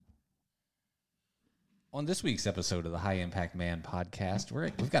On this week's episode of the High Impact Man podcast,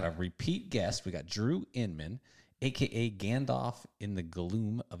 we've got a repeat guest. We got Drew Inman, a.k.a. Gandalf in the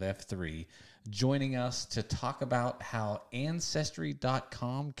Gloom of F3, joining us to talk about how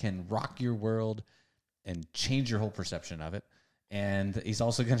Ancestry.com can rock your world and change your whole perception of it. And he's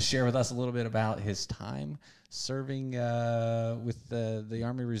also going to share with us a little bit about his time serving with the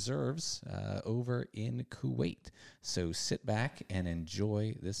Army Reserves over in Kuwait. So sit back and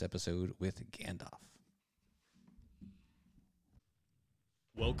enjoy this episode with Gandalf.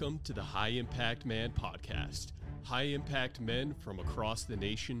 Welcome to the High Impact Man podcast. High impact men from across the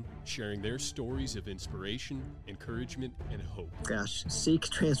nation sharing their stories of inspiration, encouragement, and hope. Gosh, seek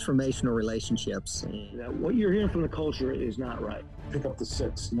transformational relationships. What you're hearing from the culture is not right. Pick up the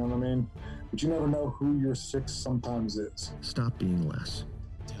six, you know what I mean? But you never know who your six sometimes is. Stop being less.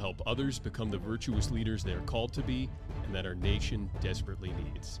 To help others become the virtuous leaders they are called to be and that our nation desperately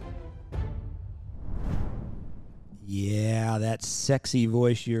needs. Yeah, that sexy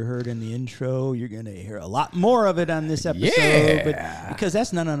voice you heard in the intro, you're going to hear a lot more of it on this episode. Yeah. But because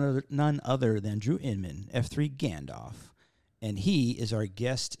that's none other than Drew Inman, F3 Gandalf, and he is our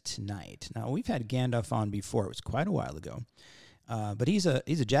guest tonight. Now, we've had Gandalf on before. It was quite a while ago. But he's a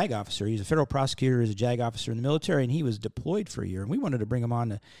JAG officer. He's a federal prosecutor. He's a JAG officer in the military, and he was deployed for a year. And we wanted to bring him on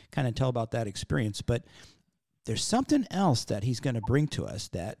to kind of tell about that experience. But there's something else that he's going to bring to us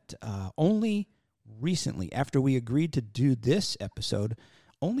that only recently, after we agreed to do this episode,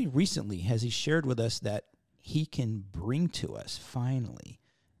 only recently has he shared with us that he can bring to us finally.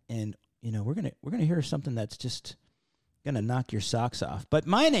 And you know, we're gonna hear something that's just gonna knock your socks off. But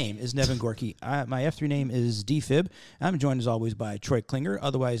my name is Nevin Gorky. My F3 name is DFib. I'm joined as always by Troy Klinger,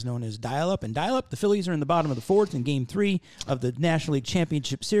 otherwise known as Dial Up. And Dial Up, the Phillies are in the bottom of the fourth in Game 3 of the National League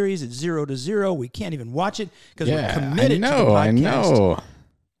Championship Series. It's 0-0. We can't even watch it because we're committed to the podcast. I know.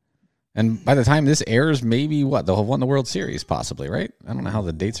 And by the time this airs, maybe they'll have won the World Series, possibly, right? I don't know how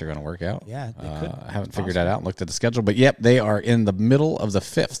the dates are going to work out. Yeah, they could. I haven't figured that out and looked at the schedule. But, yep, they are in the middle of the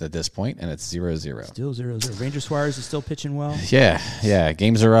fifth at this point, and it's 0-0. Still 0-0. Ranger Suarez is still pitching well. Yeah.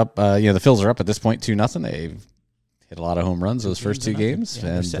 Games are up. The Phils are up at this point 2-0. They've hit a lot of home runs those first two games. Yeah,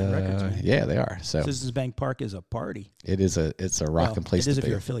 they're setting records, right? Yeah, they are. So Citizens Bank Park is a party. it's a rocking place it is to if be.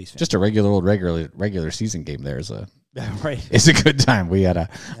 you're a Phillies fan. Just a regular season game there is right. It's a good time. We had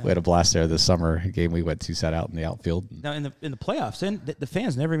a blast there this summer. A game we went to, sat out in the outfield. Now in the playoffs, and the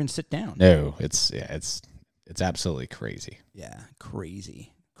fans never even sit down. No, it's absolutely crazy. Yeah,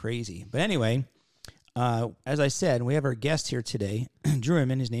 crazy. But anyway, as I said, we have our guest here today, Drew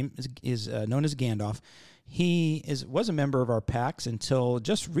Inman. His name is known as Gandalf. He was a member of our PAX until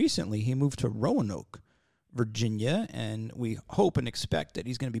just recently. He moved to Roanoke, Virginia, and we hope and expect that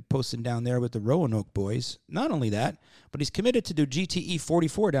he's going to be posting down there with the Roanoke boys. Not only that, but he's committed to do GTE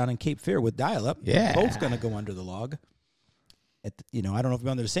 44 down in Cape Fear with Dial-Up. Yeah. Both going to go under the log. I don't know if we're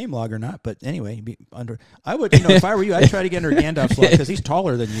under the same log or not, but anyway, he'd be under. I would, if I were you, I'd try to get under Gandalf's log because he's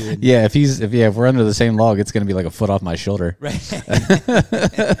taller than you. Yeah, if we're under the same log, it's going to be like a foot off my shoulder. Right.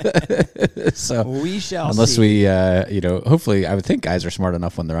 So we shall unless see. hopefully, I would think guys are smart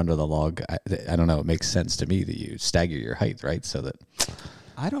enough when they're under the log. I don't know. It makes sense to me that you stagger your height, right? So that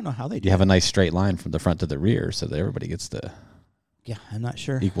I don't know how they do. You have a nice straight line from the front to the rear, so that everybody gets the I'm not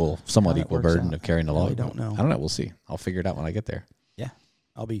sure. Somewhat equal burden of carrying the log. I don't know. I don't know. We'll see. I'll figure it out when I get there. Yeah,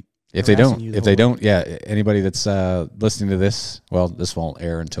 I'll be. If they don't, anybody that's listening to this, well, this won't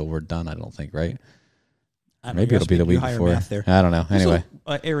air until we're done. I don't think, right? Maybe it'll be the week before. I don't know. Anyway,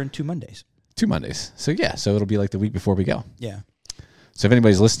 air in 2 Mondays. 2 Mondays. So it'll be like the week before we go. Yeah. So if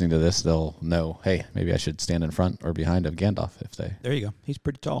anybody's listening to this, they'll know, hey, maybe I should stand in front or behind of Gandalf if they. There you go. He's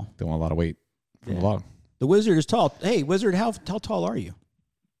pretty tall. Don't want a lot of weight from the log. The Wizard is tall. Hey, Wizard, how tall are you?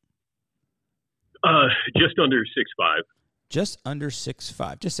 Just under 6'5". Just under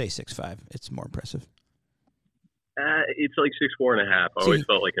 6'5". Just say 6'5". It's more impressive. It's like 6'4.5". I always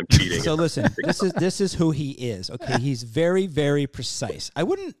felt like I'm cheating. So listen, this is who he is. Okay, he's very, very precise. I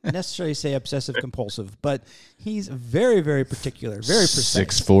wouldn't necessarily say obsessive compulsive, but he's very, very particular, very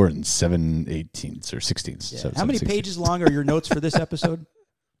precise. 6'4" and 7/18 or 16ths. Yeah. How many pages long are your notes for this episode?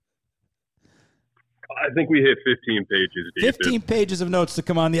 I think we hit 15 pages. 15 pages of notes to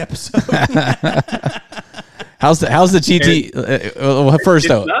come on the episode. How's the GT? First,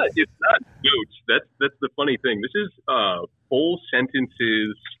 it's not notes. That's the funny thing. This is full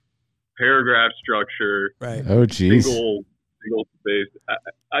sentences, paragraph structure. Right. Oh, geez. Single space.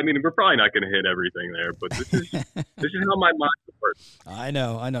 I mean, we're probably not going to hit everything there, but this is how my mind works. I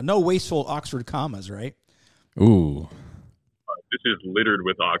know. No wasteful Oxford commas, right? Ooh. This is littered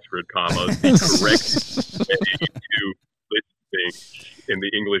with Oxford commas. The correct way to list in the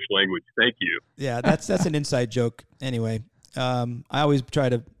English language. Thank you. Yeah, that's an inside joke. Anyway, I always try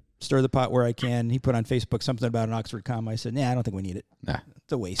to stir the pot where I can. He put on Facebook something about an Oxford comma. I said, I don't think we need it. Nah.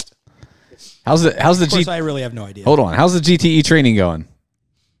 It's a waste. How's the Of course, I really have no idea. Hold on. How's the GTE training going?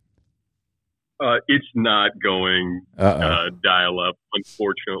 It's not going dial up,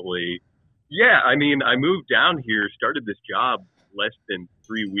 unfortunately. Yeah, I mean, I moved down here, started this job less than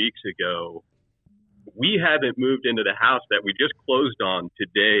 3 weeks ago. We haven't moved into the house that we just closed on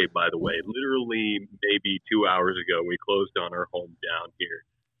today, by the way. Literally maybe 2 hours ago, we closed on our home down here.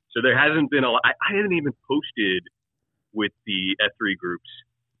 So there hasn't been I haven't even posted with the F3 groups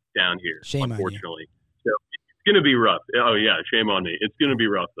down here, Shame unfortunately. So it's going to be rough. Oh, yeah, shame on me. It's going to be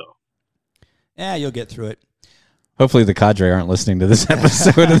rough, though. Yeah, you'll get through it. Hopefully the cadre aren't listening to this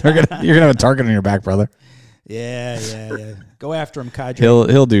episode. And you're gonna have a target on your back, brother. Yeah. Go after him, Cadre.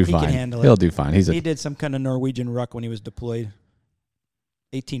 He'll do He fine. can handle He'll it. do fine. He did some kind of Norwegian ruck when he was deployed.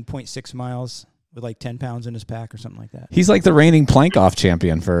 18.6 miles with like 10 pounds in his pack or something like that. He's like the reigning plank off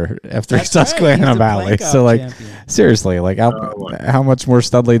champion for F3 That's Susquehanna right. He's the Valley. plank-off So like champion. seriously, like how much more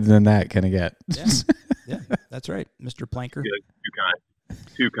studly than that can it get? Yeah, that's right, Mr. Planker. Good.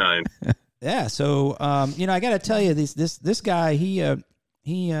 Too kind. Yeah, so I got to tell you, this guy he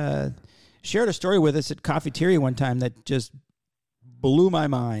shared a story with us at Cafeteria one time that just blew my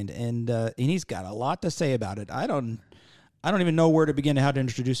mind, and he's got a lot to say about it. I don't even know where to begin how to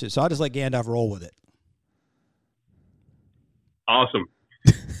introduce it, so I'll just let Gandalf roll with it. Awesome.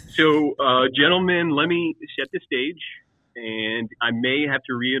 So, gentlemen, let me set the stage, and I may have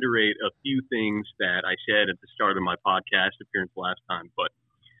to reiterate a few things that I said at the start of my podcast appearance last time, but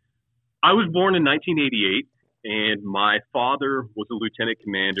I was born in 1988, and my father was a lieutenant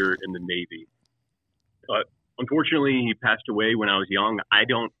commander in the Navy. But unfortunately, he passed away when I was young. I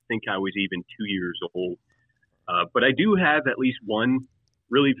don't think I was even 2 years old. But I do have at least one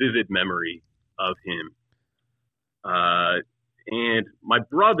really vivid memory of him. And my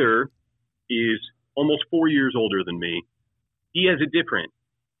brother is almost 4 years older than me. He has a different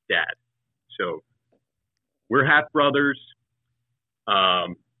dad. So we're half brothers.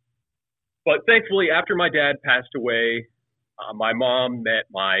 But thankfully, after my dad passed away, my mom met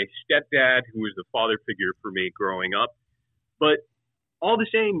my stepdad, who was the father figure for me growing up. But all the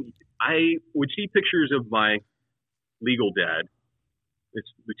same, I would see pictures of my legal dad, this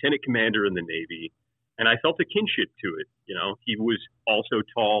lieutenant commander in the Navy, and I felt a kinship to it. He was also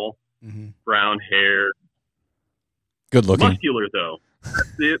tall, brown hair, good looking, muscular though.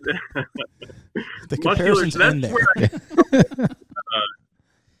 The comparisons end there.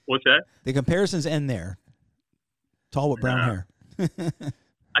 What's that? The comparisons end there. Tall with brown hair.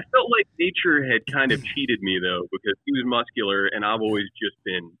 I felt like nature had kind of cheated me, though, because he was muscular and I've always just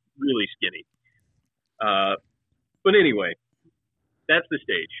been really skinny. But anyway, that's the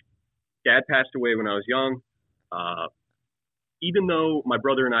stage. Dad passed away when I was young. Even though my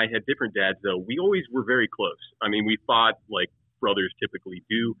brother and I had different dads, though, we always were very close. I mean, we fought like brothers typically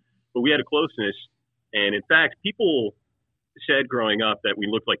do, but we had a closeness. And in fact, people said growing up that we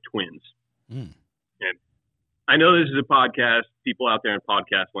looked like twins. And I know this is a podcast. People out there in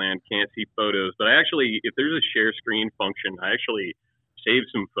podcast land can't see photos, but I actually, if there's a share screen function, I actually saved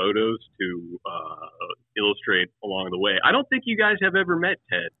some photos to illustrate along the way. I don't think you guys have ever met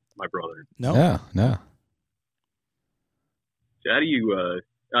Ted, my brother. No. No. So how do you,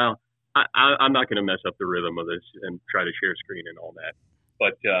 I'm not going to mess up the rhythm of this and try to share screen and all that.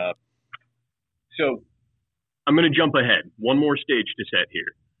 But, so I'm going to jump ahead. One more stage to set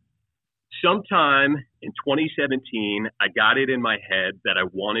here. Sometime in 2017, I got it in my head that I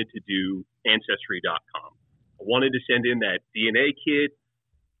wanted to do Ancestry.com. I wanted to send in that DNA kit.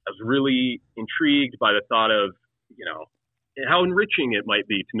 I was really intrigued by the thought of, how enriching it might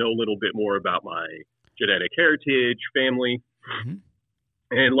be to know a little bit more about my genetic heritage, family.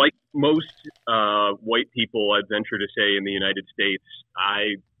 And like most white people, I'd venture to say in the United States,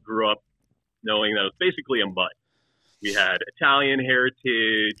 I grew up knowing that I was basically a mutt. We had Italian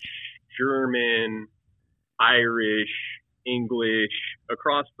heritage, German, Irish, English,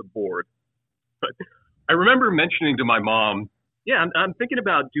 across the board. But I remember mentioning to my mom, I'm thinking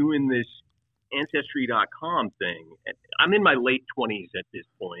about doing this Ancestry.com thing. I'm in my late 20s at this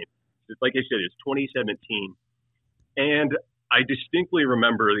point. Like I said, it's 2017. And I distinctly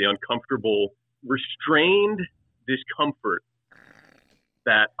remember the uncomfortable, restrained discomfort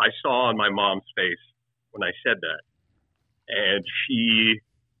that I saw on my mom's face when I said that. And she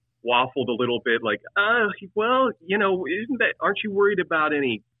waffled a little bit like, aren't you worried about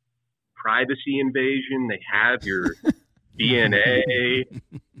any privacy invasion? They have your DNA.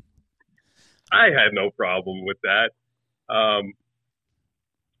 I had no problem with that.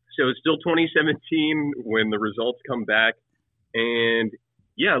 So it's still 2017 when the results come back. And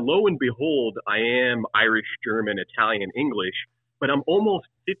yeah, lo and behold, I am Irish, German, Italian, English, but I'm almost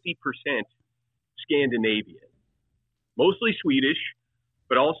 50% Scandinavian. Mostly Swedish,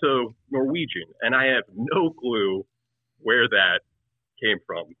 but also Norwegian. And I have no clue where that came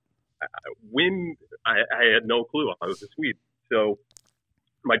from. When I had no clue, I was a Swede. So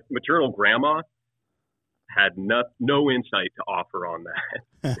my maternal grandma had no insight to offer on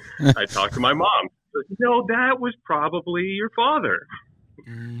that. I talked to my mom. No, that was probably your father.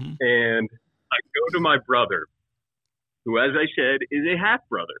 Mm-hmm. And I go to my brother, who, as I said, is a half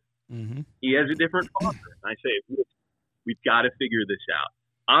brother. Mm-hmm. He has a different father. I say, we've got to figure this out.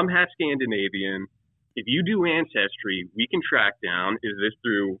 I'm half Scandinavian. If you do Ancestry, we can track down, is this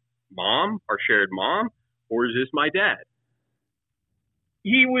through mom, our shared mom, or is this my dad?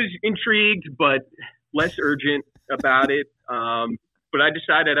 He was intrigued, but less urgent about it. But I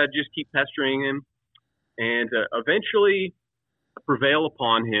decided I'd just keep pestering him. And eventually prevail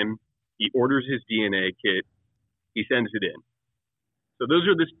upon him. He orders his DNA kit. He sends it in. So those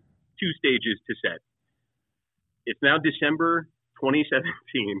are the two stages to set. It's now December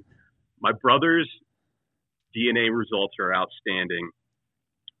 2017. My brother's DNA results are outstanding.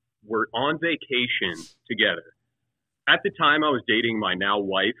 We're on vacation together. At the time, I was dating my now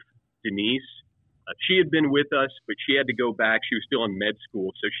wife, Denise. She had been with us, but she had to go back. She was still in med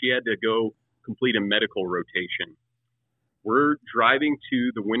school, so she had to go complete a medical rotation. We're driving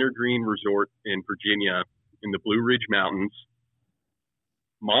to the Wintergreen Resort in Virginia in the Blue Ridge Mountains.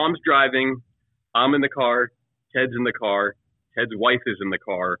 Mom's driving. I'm in the car. Ted's in the car. Ted's wife is in the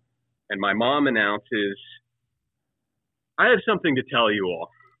car. And my mom announces, I have something to tell you all.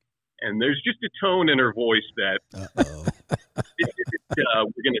 And there's just a tone in her voice that we're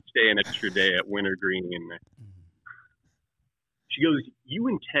going to stay an extra day at Wintergreen. And she goes, you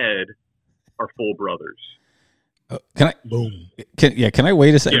and Ted are full brothers. Can I? Boom. Can I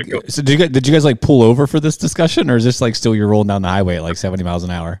wait a second? Yeah, so did you guys like pull over for this discussion, or is this like still you're rolling down the highway at like 70 miles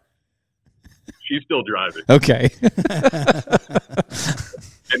an hour? She's still driving. Okay.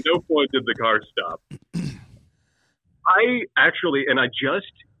 At no point did the car stop. I actually, and I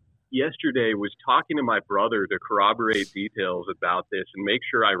just yesterday was talking to my brother to corroborate details about this and make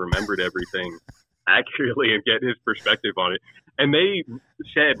sure I remembered everything accurately and get his perspective on it. And they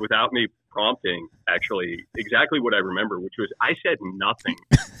said, without me prompting, actually, exactly what I remember, which was I said nothing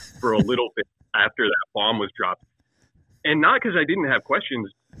for a little bit after that bomb was dropped. And not because I didn't have questions.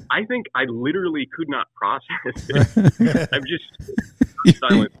 I think I literally could not process it. I'm just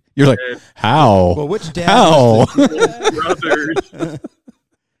silent. You're like, how? Well, which dad? How? Brothers.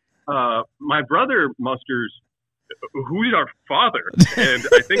 My brother musters, who's our father? And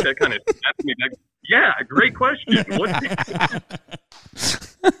I think that kind of snapped me back. Yeah, great question.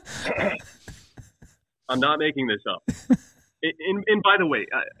 I'm not making this up. And by the way,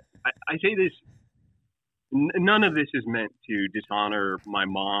 I say this, none of this is meant to dishonor my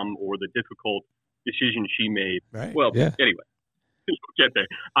mom or the difficult decision she made. Right. Well, Yeah. Anyway, we'll get there.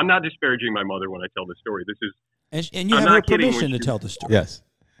 I'm not disparaging my mother when I tell this story. This is And you I'm have her not kidding when permission to she- tell the story. Yes.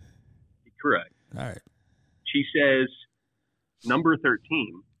 correct. All right. She says, number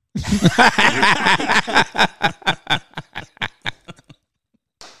 13.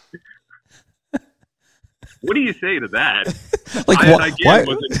 What do you say to that? Like, I why?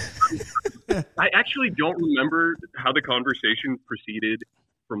 I actually don't remember how the conversation proceeded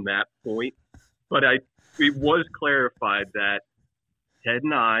from that point, but it was clarified that Ted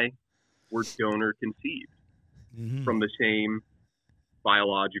and I were donor conceived Mm-hmm. from the same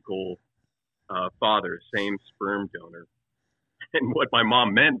biological father, same sperm donor. And what my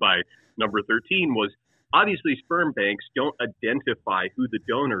mom meant by number 13 was obviously sperm banks don't identify who the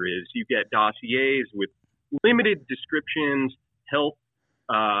donor is. You get dossiers with limited descriptions, health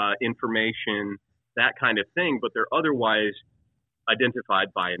information, that kind of thing, but they're otherwise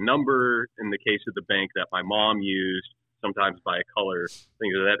identified by a number in the case of the bank that my mom used, sometimes by a color,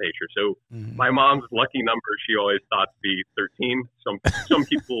 things of that nature. So Mm-hmm. my mom's lucky number, she always thought to be 13. Some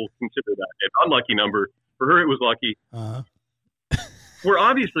people consider that an unlucky number. For her, it was lucky. Uh-huh. We're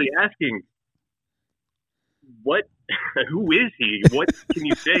obviously asking, who is he? What can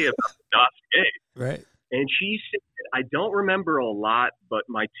you say about the dossier? Right. And she said, I don't remember a lot, but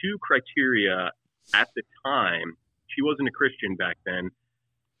my two criteria at the time, she wasn't a Christian back then.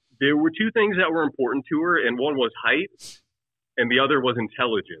 There were two things that were important to her, and one was height, and the other was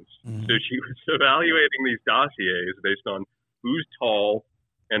intelligence. Mm-hmm. So she was evaluating these dossiers based on who's tall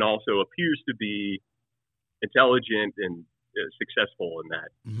and also appears to be intelligent and successful in that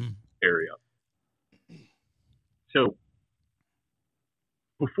Mm-hmm. area. So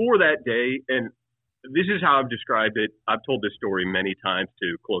before that day, and this is how I've described it. I've told this story many times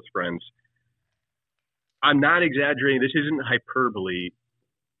to close friends. I'm not exaggerating. This isn't hyperbole.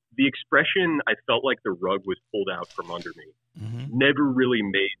 The expression, I felt like the rug was pulled out from under me, never really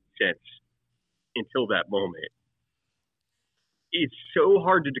made sense until that moment. It's so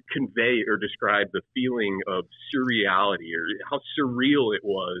hard to convey or describe the feeling of surreality or how surreal it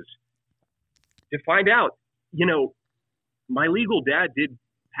was to find out, my legal dad did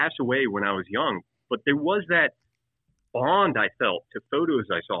pass away when I was young, but there was that bond I felt to photos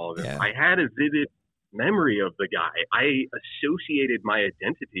I saw of him. Yeah. I had a vivid memory of the guy. I associated my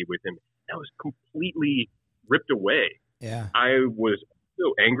identity with him. That was completely ripped away. Yeah. I was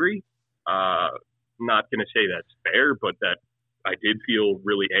so angry. Not going to say that's fair, but that I did feel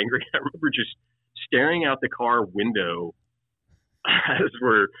really angry. I remember just staring out the car window as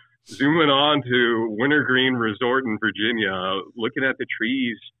we're zooming on to Wintergreen Resort in Virginia, looking at the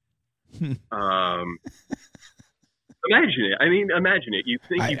trees. Imagine it. I mean, imagine it. You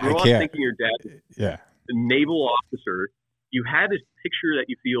grow up thinking your dad is a naval officer. You have this picture that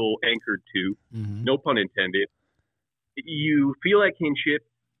you feel anchored to, no pun intended. You feel that kinship,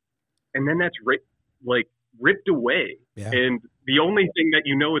 and then that's ripped away. Yeah. And the only thing that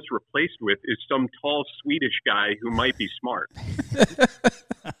it's replaced with is some tall Swedish guy who might be smart.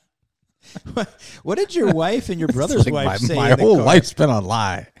 What did your wife and your brother's wife say? My whole life's been a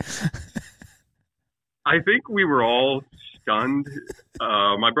lie. I think we were all stunned.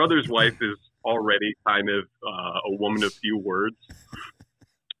 My brother's wife is already kind of a woman of few words.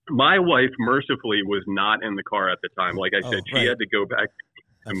 My wife, mercifully, was not in the car at the time. Like I said, she had to go back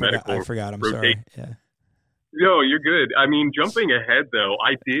to medical. I forgot. I'm sorry. Yeah. No, you're good. I mean, jumping ahead, though,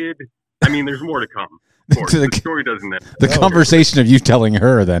 there's more to come. The story doesn't end. The conversation of you telling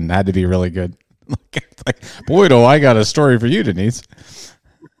her then had to be really good. Boy, do I got a story for you, Denise.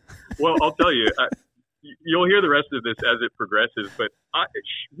 Well, I'll tell you. You'll hear the rest of this as it progresses, but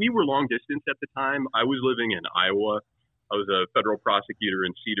we were long distance at the time. I was living in Iowa. I was a federal prosecutor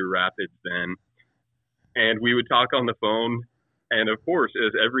in Cedar Rapids then, and we would talk on the phone. And of course,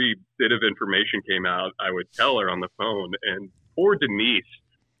 as every bit of information came out, I would tell her on the phone. And poor Denise,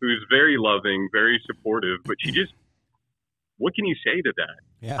 who's very loving, very supportive, but she just, what can you say to that?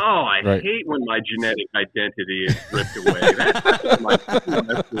 Yeah. Oh, I hate when my genetic identity is ripped away.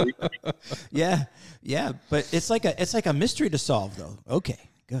 That's Yeah, but it's like a mystery to solve, though. Okay,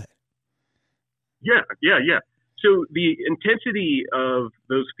 good. Yeah. So the intensity of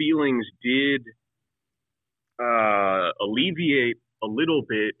those feelings did alleviate a little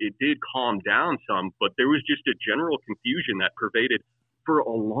bit. It did calm down some, but there was just a general confusion that pervaded for a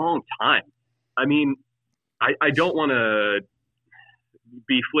long time. I mean, I don't want to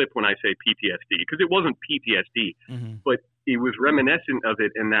be flip when I say PTSD, because it wasn't PTSD, but it was reminiscent of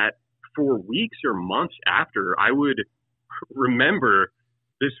it in that for weeks or months after, I would remember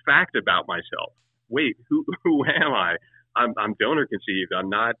this fact about myself. Wait, who am I? I'm donor conceived. I'm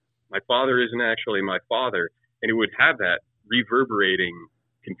not, my father isn't actually my father. And it would have that reverberating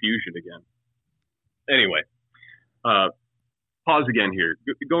confusion again. Anyway, pause again here.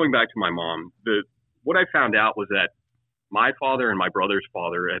 Going back to my mom, what I found out was that my father and my brother's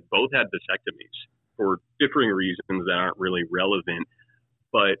father had both had vasectomies for differing reasons that aren't really relevant.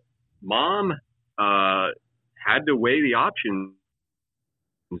 But mom had to weigh the options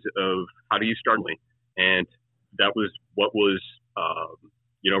of how do you start, and that was what was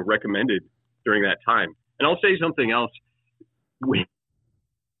recommended during that time. And I'll say something else.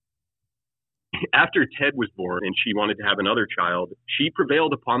 After Ted was born and she wanted to have another child, she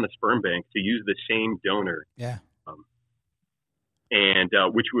prevailed upon the sperm bank to use the same donor. Yeah.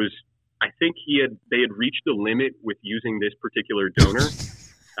 Which was, I think they had reached the limit with using this particular donor.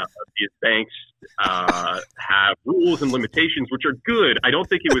 These banks have rules and limitations, which are good. I don't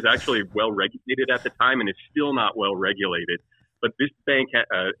think it was actually well regulated at the time, and it's still not well regulated. But this bank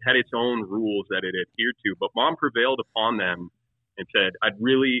had its own rules that it adhered to. But mom prevailed upon them and said,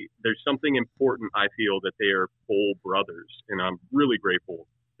 there's something important. I feel that they are full brothers. And I'm really grateful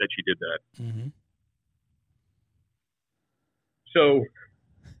that she did that. Mm-hmm. So,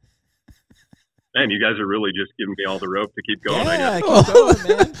 man, you guys are really just giving me all the rope to keep going. Yeah, keep going,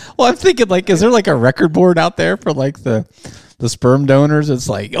 man. Well, I'm thinking, is there a record board out there for the sperm donors? It's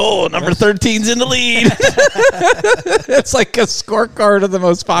number 13's in the lead. It's like a scorecard of the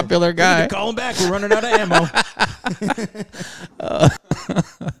most popular guy. Call him back. We're running out of ammo.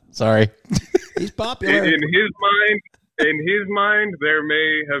 Sorry. He's popular. In his mind, there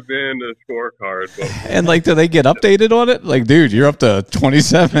may have been a scorecard. But and do they get updated on it? Dude, you're up to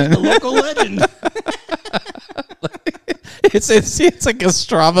 27. A local legend. It's like a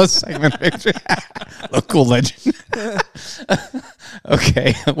Strava segment picture. Local legend.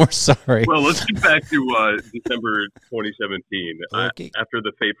 Okay, we're sorry. Well, let's get back to December 2017. Okay. After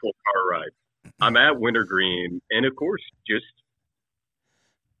the fateful car ride, I'm at Wintergreen, and of course, just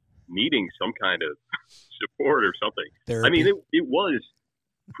needing some kind of support or something. Therapy. I mean, it was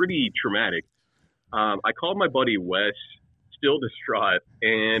pretty traumatic. I called my buddy Wes, still distraught,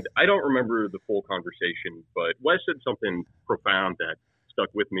 and I don't remember the full conversation, but Wes said something profound that stuck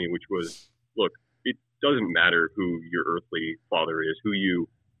with me, which was, look, it doesn't matter who your earthly father is, who you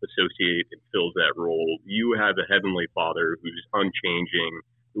associate and fills that role. You have a heavenly father who's unchanging,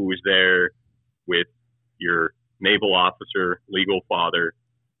 who was there with your naval officer, legal father,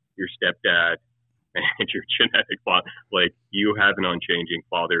 your stepdad, and your genetic father. Like, you have an unchanging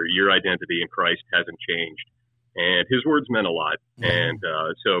father. Your identity in Christ hasn't changed. And his words meant a lot. And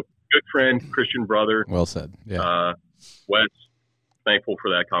so, good friend, Christian brother. Well said. Yeah. Wes, thankful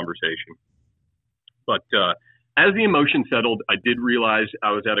for that conversation. But as the emotion settled, I did realize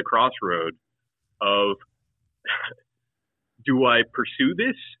I was at a crossroad of, do I pursue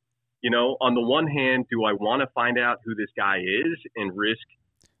this? You know, on the one hand, do I want to find out who this guy is and risk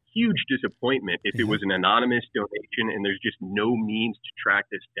huge disappointment if it was an anonymous donation and there's just no means to track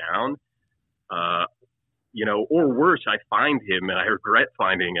this down? You know, or worse, I find him and I regret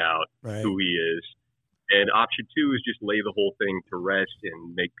finding out who he is. And option two is just lay the whole thing to rest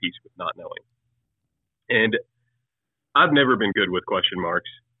and make peace with not knowing. And I've never been good with question marks.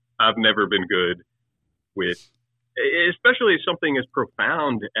 I've never been good with, especially something as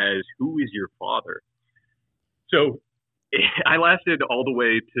profound as who is your father. So I lasted all the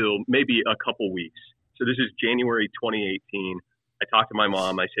way till maybe a couple weeks. So this is January 2018. I talked to my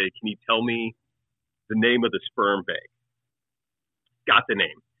mom. I say, can you tell me the name of the sperm bank? Got the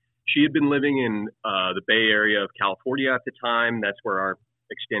name. She had been living in the Bay Area of California at the time. That's where our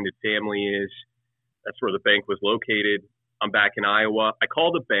extended family is. That's where the bank was located. I'm back in Iowa. I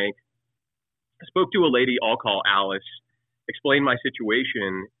called the bank. I spoke to a lady I'll call Alice, explained my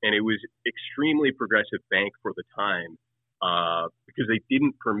situation, and it was extremely progressive bank for the time because they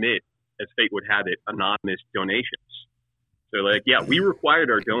didn't permit, as fate would have it, anonymous donations. So like, yeah, we required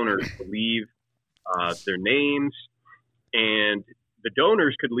our donors to leave their names, and the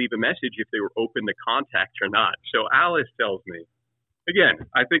donors could leave a message if they were open to contact or not. So Alice tells me, again,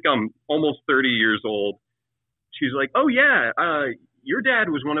 I think I'm almost 30 years old. She's like, oh yeah, your dad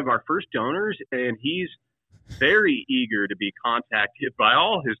was one of our first donors, and he's very eager to be contacted by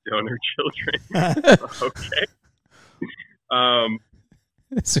all his donor children. Okay.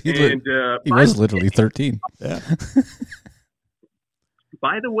 So he was literally 13. Yeah.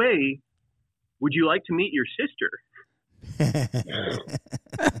 By the way, would you like to meet your sister? I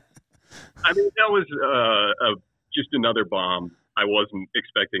mean, that was just another bomb I wasn't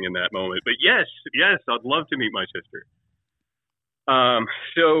expecting in that moment. But yes, I'd love to meet my sister.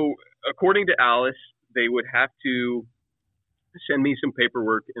 So according to Alice, they would have to send me some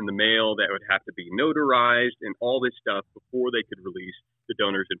paperwork in the mail that would have to be notarized and all this stuff before they could release the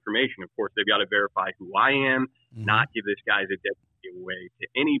donor's information. Of course, they've got to verify who I am, not give this guy's identity away to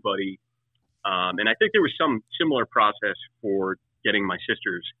anybody. And I think there was some similar process for getting my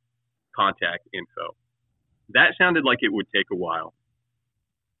sister's contact info. That sounded like it would take a while.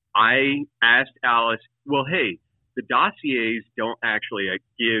 I asked Alice, well, hey, the dossiers don't actually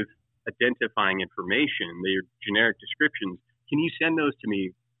give identifying information. They're generic descriptions. Can you send those to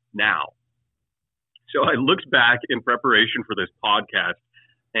me now? So I looked back in preparation for this podcast,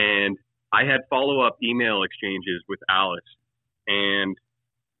 and I had follow-up email exchanges with Alice. And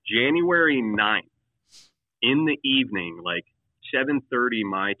January 9th, in the evening, like 7:30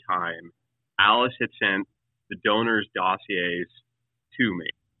 my time, Alice had sent the donors' dossiers to me.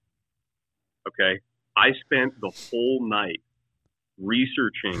 Okay? I spent the whole night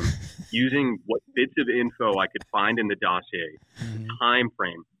researching, using what bits of info I could find in the dossier, time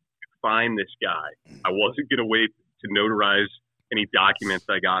frame, to find this guy. I wasn't going to wait to notarize any documents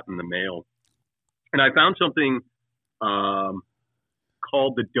I got in the mail. And I found something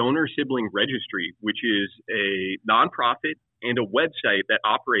called the Donor Sibling Registry, which is a nonprofit and a website that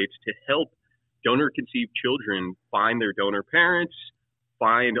operates to help donor-conceived children find their donor parents,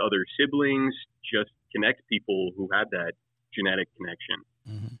 find other siblings, just connect people who have that genetic connection.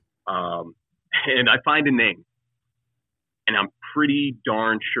 And I find a name, and I'm pretty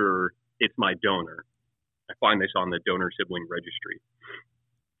darn sure it's my donor. I find this on the Donor Sibling Registry.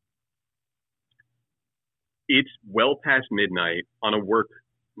 It's well past midnight on a work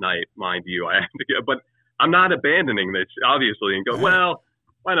night, mind you. I have to go, but I'm not abandoning this, obviously, and go, well,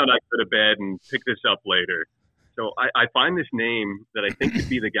 why don't I go to bed and pick this up later? So I find this name that I think could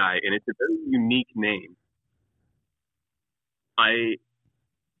be the guy, and it's a very unique name. I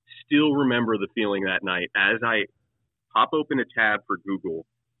still remember the feeling that night as I pop open a tab for Google,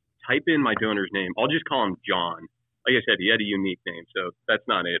 type in my donor's name. I'll just call him John. Like I said, he had a unique name, so that's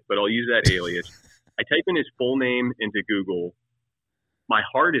not it, but I'll use that alias. I type in his full name into Google. My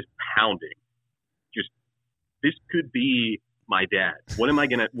heart is pounding. Just, this could be my dad.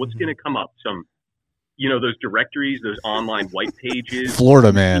 What's gonna come up? Some, those directories, those online white pages.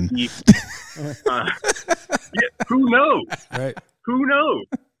 Florida man. Who knows? Right. Who knows?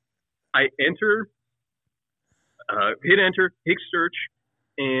 I enter, hit enter, hit search,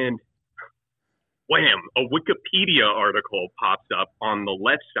 and wham, a Wikipedia article pops up on the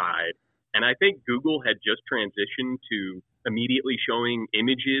left side. And I think Google had just transitioned to immediately showing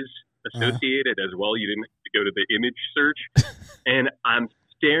images associated as well. You didn't have to go to the image search. And I'm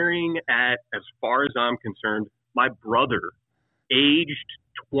staring at, as far as I'm concerned, my brother, aged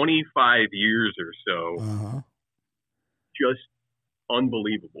 25 years or so. Just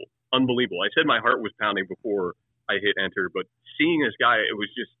unbelievable. Unbelievable. I said my heart was pounding before I hit enter, but seeing this guy, it was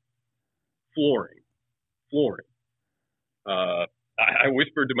just flooring. I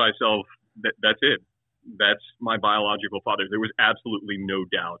whispered to myself, that's it. That's my biological father. There was absolutely no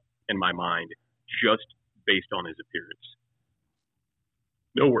doubt in my mind, just based on his appearance.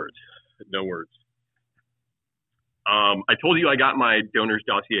 No words. I told you I got my donors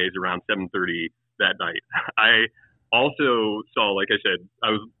dossiers around 7:30 that night. I also saw, like I said,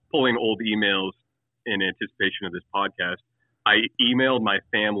 I was pulling old emails in anticipation of this podcast. I emailed my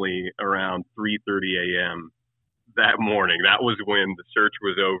family around 3:30 a.m. that morning. That was when the search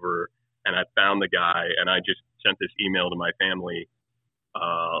was over, and I found the guy, and I just sent this email to my family,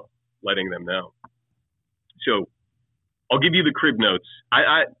 letting them know. So I'll give you the crib notes.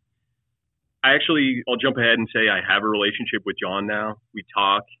 I'll jump ahead and say I have a relationship with John now. We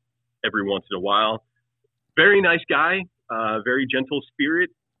talk every once in a while. Very nice guy, very gentle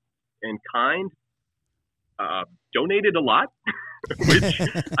spirit and kind. Donated a lot, which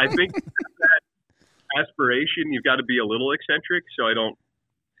I think that aspiration, you've got to be a little eccentric, so I don't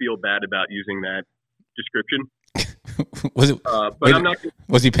feel bad about using that description.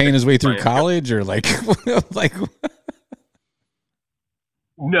 Was he paying his way through college or like?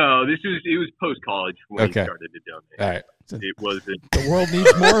 No, it was post-college when he started to donate. All right. It wasn't. The world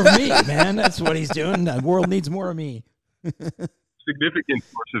needs more of me, man. That's what he's doing. The world needs more of me. Significant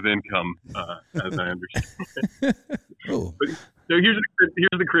source of income, as I understand. Oh. So here's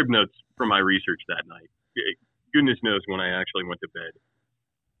the crib notes from my research that night. Goodness knows when I actually went to bed.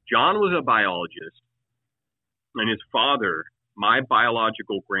 John was a biologist, and his father, my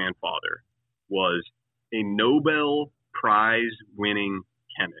biological grandfather, was a Nobel Prize-winning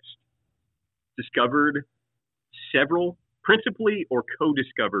chemist. Discovered several, principally or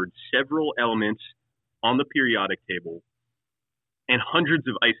co-discovered several elements on the periodic table and hundreds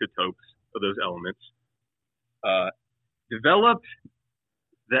of isotopes of those elements. Developed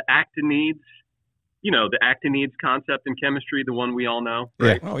the actinides, the actinides concept in chemistry, the one we all know,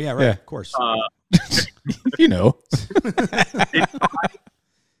 right? Oh, yeah, right, of course.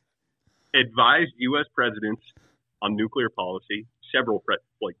 Advised U.S. presidents on nuclear policy,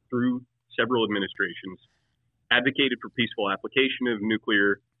 through several administrations, advocated for peaceful application of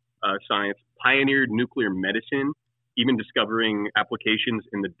nuclear science, pioneered nuclear medicine, even discovering applications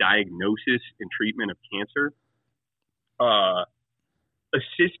in the diagnosis and treatment of cancer.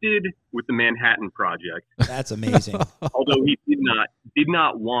 Assisted with the Manhattan Project. That's amazing. Although he did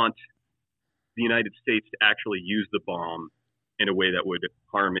not want the United States to actually use the bomb in a way that would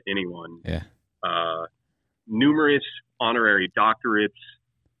harm anyone. Yeah. Numerous honorary doctorates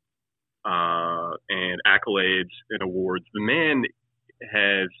and accolades and awards. The man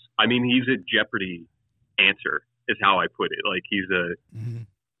he's a Jeopardy answer, is how I put it. Like he's a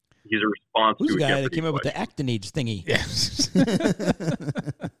response Who's to a the guy Jeopardy that came up with the question. actinides thingy? Yes.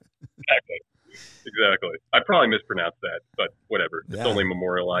 Exactly. I probably mispronounced that, but whatever. It's Yeah. only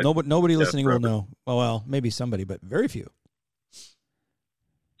memorialized. Nobody listening will forever. know. Well, maybe somebody, but very few.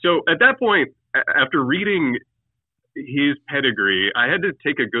 So at that point, after reading his pedigree, I had to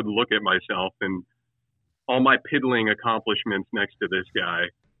take a good look at myself and all my piddling accomplishments next to this guy.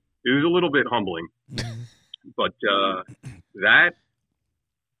 It was a little bit humbling. But that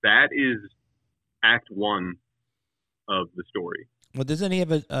is Act 1 of the story. Well, doesn't he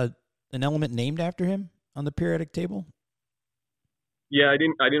have an element named after him on the periodic table? Yeah, I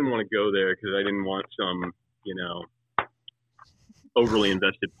didn't want to go there because I didn't want some, overly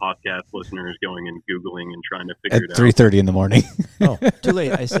invested podcast listeners going and Googling and trying to figure At it 3:30 in the morning. Oh, too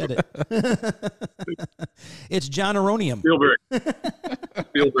late. I said it. It's John Aronium. Spielberg,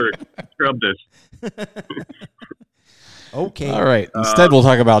 scrub this. Okay. All right. Instead, we'll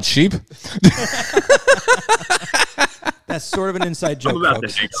talk about sheep. That's sort of an inside joke, I'm about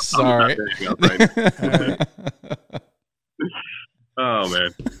folks. to hang up. Sorry. Oh,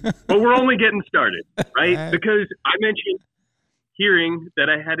 man. But we're only getting started, right? Right. Because I mentioned hearing that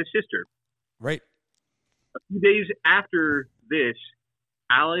I had a sister. Right. A few days after this,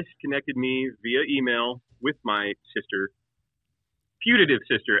 Alice connected me via email with my sister, putative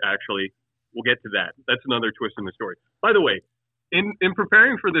sister, actually. We'll get to that. That's another twist in the story. By the way, in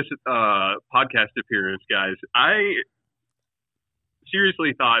preparing for this podcast appearance, guys, I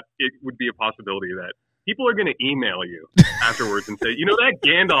seriously thought it would be a possibility that people are going to email you afterwards and say, you know, that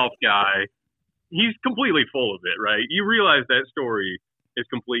Gandalf guy, he's completely full of it, right? You realize that story is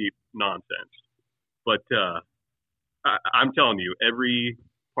complete nonsense. But I'm telling you, every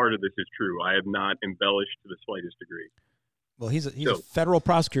part of this is true. I have not embellished to the slightest degree. Well, he's a federal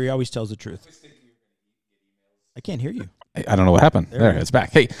prosecutor. He always tells the truth. I can't hear you. I don't know what happened. There, it's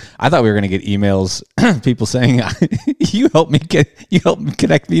back. Hey, I thought we were going to get emails, people saying, "You helped me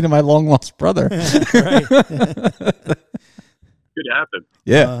connect me to my long lost brother." Right. Could happen.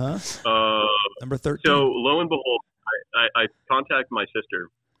 Yeah. Number 13. So lo and behold, I contact my sister,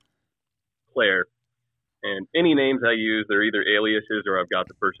 Claire, and any names I use, they're either aliases or I've got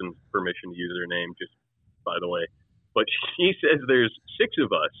the person's permission to use their name, just by the way. But she says there's 6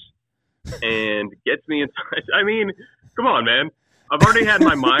 of us and gets me in touch. I mean, come on, man. I've already had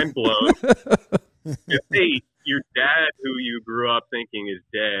my mind blown. Hey, your dad, who you grew up thinking is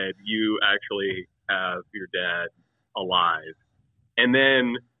dead, you actually have your dad alive. And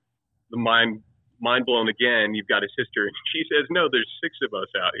then the mind blown again, you've got a sister. And she says, no, there's 6 of us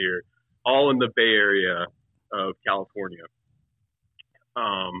out here, all in the Bay Area of California.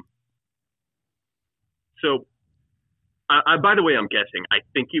 So, by the way, I'm guessing. I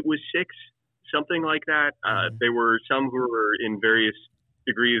think it was 6, something like that. There were some who were in various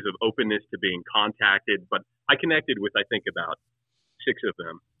degrees of openness to being contacted, but I connected with, I think, about 6 of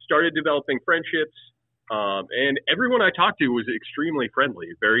them. Started developing friendships, and everyone I talked to was extremely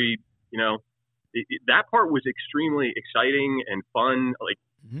friendly. Very, that part was extremely exciting and fun. Like,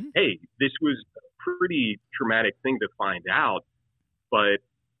 hey, this was a pretty traumatic thing to find out, but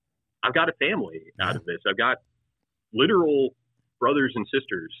I've got a family out of this. I've got literal brothers and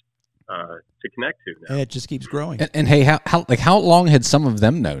sisters to connect to now. And it just keeps growing. And hey, how long had some of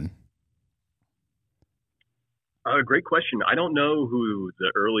them known? Great question. I don't know who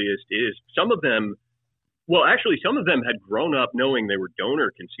the earliest is. Some of them had grown up knowing they were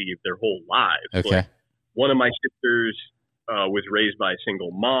donor conceived their whole lives. Okay. Like, one of my sisters was raised by a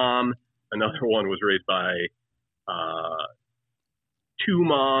single mom. Another one was raised by 2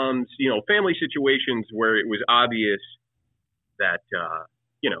 moms. Family situations where it was obvious that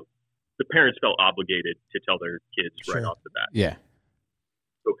the parents felt obligated to tell their kids right off the bat. Yeah.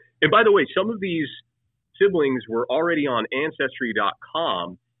 So, and by the way, some of these siblings were already on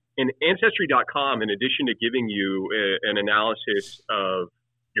Ancestry.com. And Ancestry.com, in addition to giving you an analysis of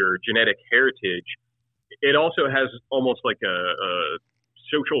your genetic heritage, it also has almost like a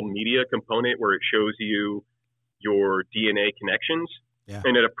social media component where it shows you your DNA connections. Yeah.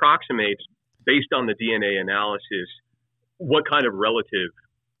 And it approximates, based on the DNA analysis, what kind of relative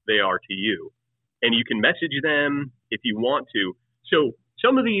they are to you. And you can message them if you want to. So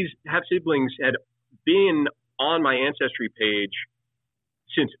some of these half-siblings had been on my Ancestry page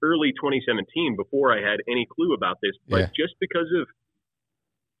since early 2017, before I had any clue about this. But just because of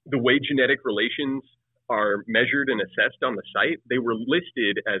the way genetic relations are measured and assessed on the site, they were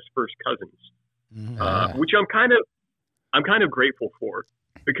listed as first cousins, which I'm kind of grateful for,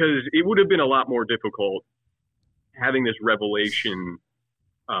 because it would have been a lot more difficult having this revelation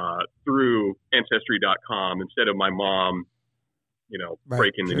through Ancestry.com instead of my mom,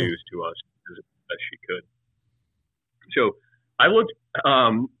 breaking the news to us as she could. So I looked,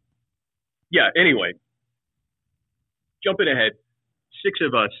 anyway, jumping ahead, 6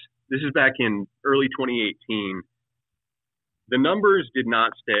 of us, this is back in early 2018. The numbers did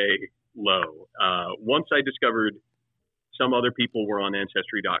not stay low. Once I discovered some other people were on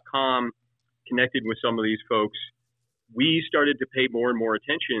Ancestry.com, connected with some of these folks, we started to pay more and more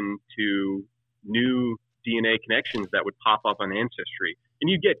attention to new DNA connections that would pop up on Ancestry. And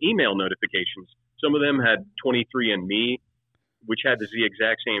you get email notifications. Some of them had 23andMe, which had the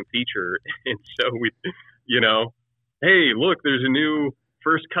exact same feature. And so we, hey, look, there's a new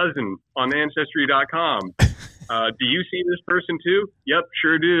first cousin on Ancestry.com. Do you see this person too? Yep,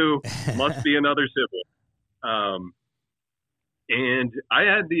 sure do. Must be another sibling. And I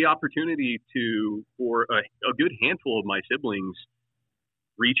had the opportunity for a good handful of my siblings,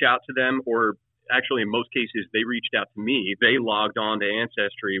 reach out to them, or actually in most cases, they reached out to me. They logged on to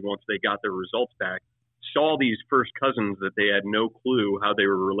Ancestry once they got their results back, saw these first cousins that they had no clue how they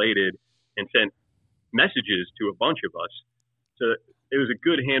were related, and sent messages to a bunch of us. So it was a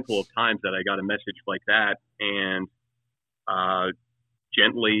good handful of times that I got a message like that and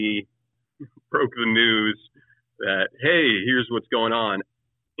gently broke the news that, hey, here's what's going on.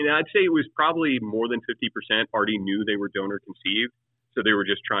 And I'd say it was probably more than 50% already knew they were donor conceived. So they were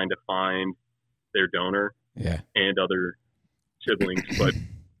just trying to find their donor and other siblings. But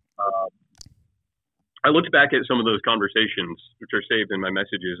I looked back at some of those conversations, which are saved in my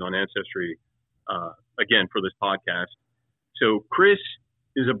messages on Ancestry, again, for this podcast. So Chris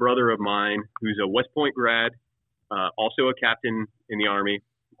is a brother of mine who's a West Point grad, also a captain in the Army.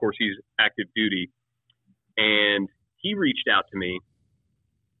 Of course, he's active duty. And he reached out to me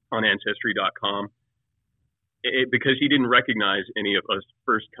on Ancestry.com because he didn't recognize any of us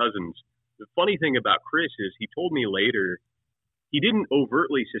first cousins. The funny thing about Chris is he told me later he didn't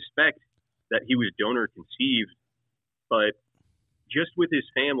overtly suspect that he was donor conceived, but just with his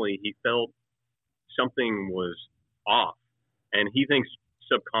family, he felt something was off. And he thinks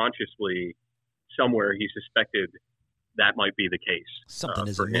subconsciously somewhere he suspected that might be the case. Something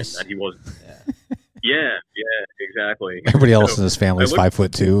is for him, amiss. that he wasn't. Yeah, exactly. Everybody else in his family is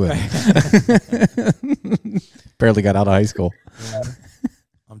 5'2" and barely got out of high school. Yeah.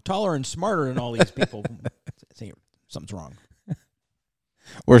 I'm taller and smarter than all these people. I think something's wrong.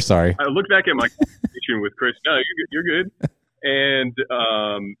 We're sorry. I looked back at my conversation with Chris. No, you're good. And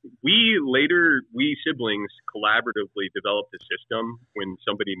we siblings collaboratively developed a system when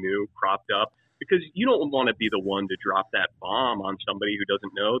somebody new cropped up, because you don't want to be the one to drop that bomb on somebody who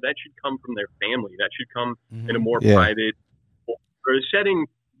doesn't know. That should come from their family. That should come in a more private or a setting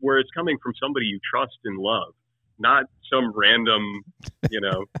where it's coming from somebody you trust and love, not some random,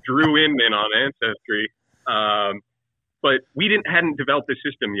 Drew Inman on Ancestry. But we hadn't developed the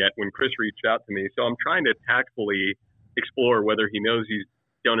system yet when Chris reached out to me. So I'm trying to tactfully explore whether he knows he's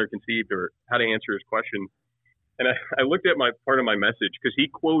donor conceived or how to answer his question. And I looked at part of my message because he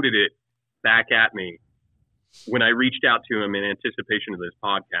quoted it back at me when I reached out to him in anticipation of this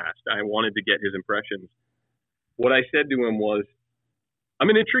podcast. I wanted to get his impressions. What I said to him was, I'm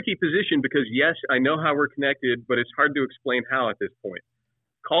in a tricky position because, yes, I know how we're connected, but it's hard to explain how at this point.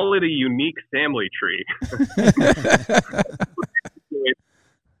 Call it a unique family tree.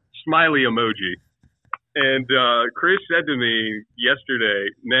 Smiley emoji. And Chris said to me yesterday,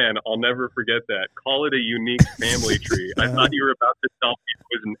 man, I'll never forget that. Call it a unique family tree. I thought you were about to tell me it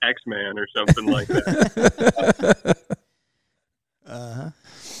was an X-Man or something like that.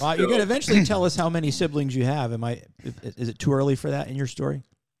 Well, you're going to eventually tell us how many siblings you have. Is it too early for that in your story?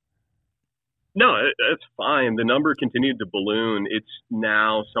 No, that's fine. The number continued to balloon. It's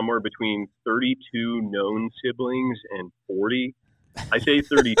now somewhere between 32 known siblings and 40. I say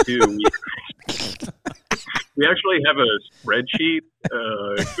 32. We actually have a spreadsheet,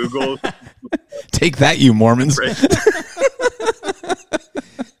 Google. Take that, you Mormons.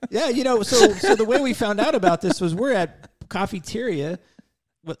 Yeah, so the way we found out about this was we're at Cafeteria.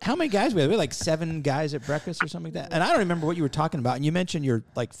 How many guys we had? We had like 7 guys at breakfast or something like that. And I don't remember what you were talking about. And you mentioned your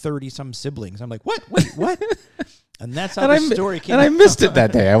like 30-some siblings. I'm like, what? Wait, what? And that's how the story came. And I missed it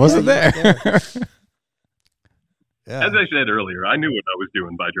that day. I wasn't there. Yeah. As I said earlier, I knew what I was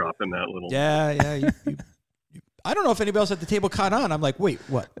doing by dropping that little. Yeah. I don't know if anybody else at the table caught on. I'm like, wait,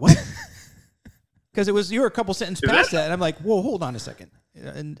 what? Because you were a couple sentences past that, and I'm like, whoa, hold on a second.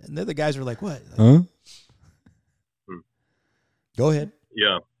 And the other guys were like, what? Huh? Go ahead.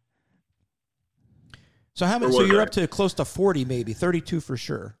 Yeah. So how many? So you're up to close to 40, maybe 32 for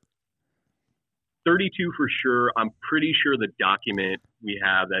sure. 32 for sure. I'm pretty sure the document we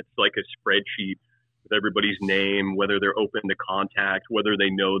have that's like a spreadsheet with everybody's name, whether they're open to contact, whether they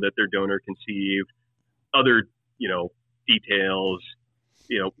know that they're donor conceived, other details.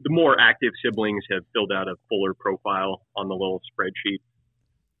 The more active siblings have filled out a fuller profile on the little spreadsheet.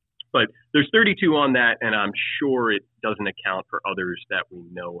 But there's 32 on that, and I'm sure it doesn't account for others that we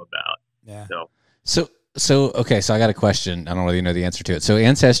know about. Yeah. So okay, so I got a question. I don't know whether you know the answer to it. So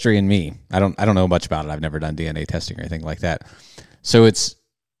Ancestry and me, I don't know much about it. I've never done DNA testing or anything like that. So it's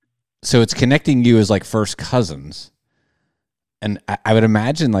connecting you as like first cousins. And I would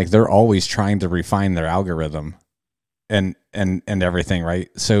imagine like they're always trying to refine their algorithm and everything, right?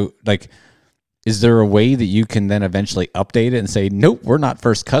 So like, is there a way that you can then eventually update it and say, nope, we're not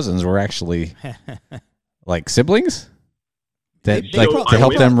first cousins. We're actually like siblings that They to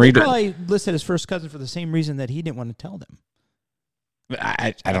help them read They it. probably listed his first cousin for the same reason that he didn't want to tell them.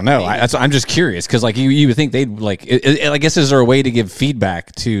 I don't know. I'm just curious because like you would think they'd like. I guess is there a way to give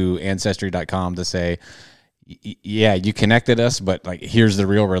feedback to Ancestry.com to say, yeah, you connected us, but like here's the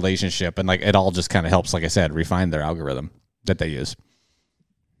real relationship, and like it all just kind of helps, like I said, refine their algorithm that they use.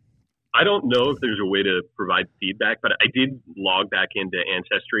 I don't know if there's a way to provide feedback, but I did log back into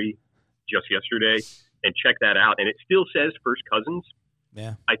Ancestry just yesterday and check that out, and it still says first cousins.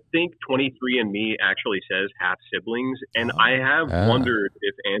 Yeah. I think 23andMe actually says half siblings, and I have wondered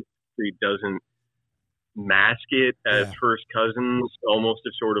if Ancestry doesn't mask it as first cousins, almost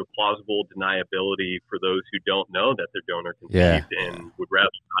a sort of plausible deniability for those who don't know that they're donor conceived and would rather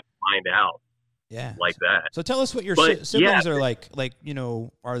not find out. Yeah, like that. So tell us what your siblings are like. Like, you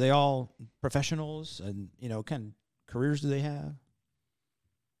know, are they all professionals, and you know, kind of careers do they have?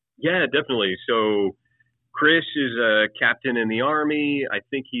 Yeah, definitely. So Chris is a captain in the Army. I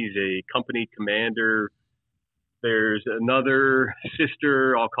think he's a company commander. There's another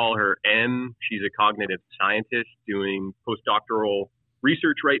sister, I'll call her M. She's a cognitive scientist doing postdoctoral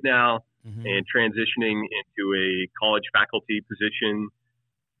research right now and transitioning into a college faculty position.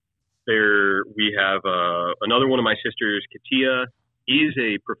 There we have another one of my sisters, Katia, is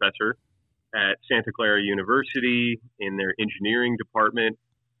a professor at Santa Clara University in their engineering department.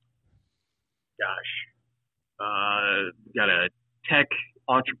 Got a tech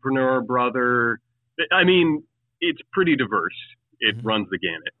entrepreneur brother. I mean, it's pretty diverse. It runs the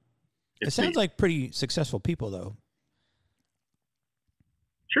gamut. It sounds like pretty successful people, though.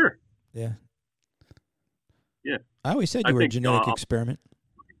 Sure. Yeah. Yeah. I always said you were a genetic experiment.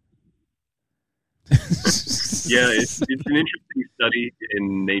 Yeah, it's an interesting study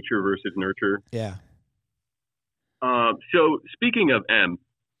in nature versus nurture. Yeah. So speaking of M,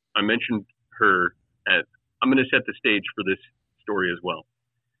 I mentioned her. I'm going to set the stage for this story as well.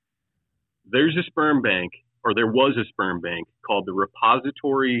 There's a sperm bank, or there was a sperm bank called the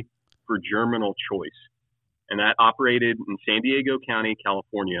Repository for Germinal Choice, and that operated in San Diego County,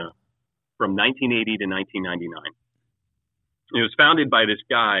 California, from 1980 to 1999. It was founded by this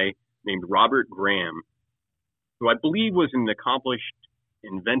guy named Robert Graham, who I believe was an accomplished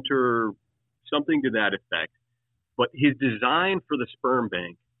inventor, something to that effect. But his design for the sperm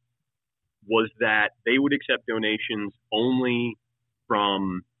bank was that they would accept donations only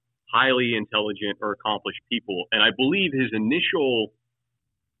from highly intelligent or accomplished people. And I believe his initial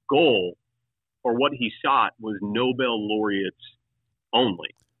goal, or what he sought, was Nobel laureates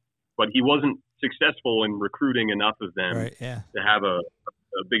only. But he wasn't successful in recruiting enough of them to have a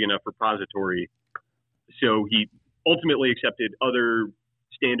big enough repository. So he ultimately accepted other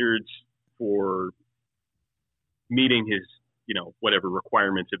standards for meeting his, whatever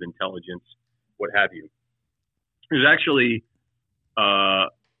requirements of intelligence, what have you. There's actually a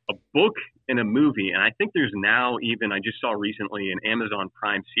book and a movie, and I think there's now even, I just saw recently, an Amazon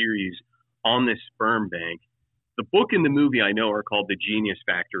Prime series on this sperm bank. The book and the movie I know are called The Genius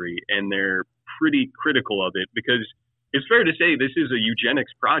Factory, and they're pretty critical of it because it's fair to say this is a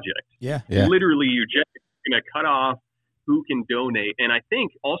eugenics project. Yeah. Literally eugenics. You're going to cut off who can donate. And I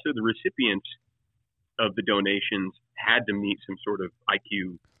think also the recipients of the donations had to meet some sort of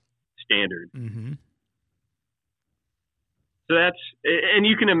IQ standard. Mm-hmm. So and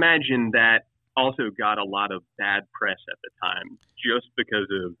you can imagine that also got a lot of bad press at the time just because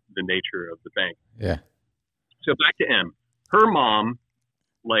of the nature of the bank. Yeah. So back to M. Her mom,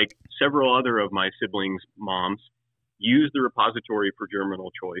 like several other of my siblings' moms, used the Repository for Germinal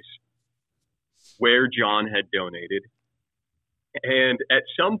Choice where John had donated. And at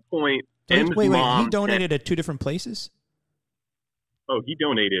some point, M's mom... He donated at two different places? Oh, he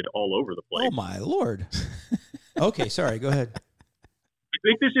donated all over the place. Oh, my Lord. Okay, sorry, go ahead. I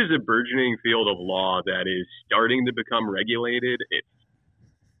think this is a burgeoning field of law that is starting to become regulated. It's,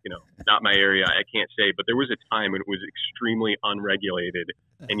 not my area, I can't say, but there was a time when it was extremely unregulated.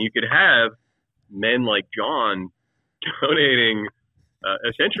 And you could have men like John donating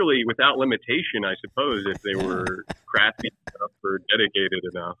essentially without limitation, I suppose, if they were crafty enough or dedicated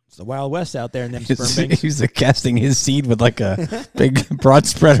enough. It's the Wild West out there in them sperm banks. He's casting his seed with like a big broad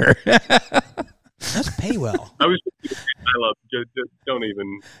spreader. That's pay well. I love just don't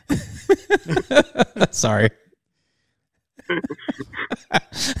even. Sorry.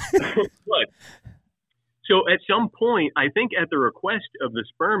 But so at some point, I think at the request of the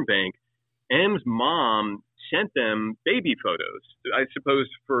sperm bank, M's mom sent them baby photos, I suppose,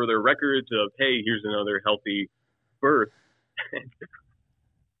 for their records of, hey, here's another healthy birth.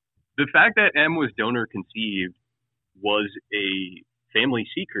 The fact that M was donor conceived was a family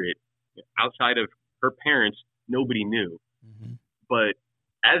secret outside of her parents, nobody knew. Mm-hmm. But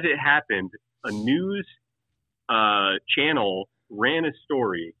as it happened, a news channel ran a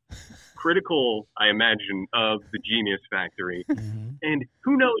story critical, I imagine, of the Genius Factory. Mm-hmm. And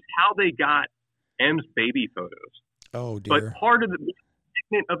who knows how they got M's baby photos. Oh, dear. But part of the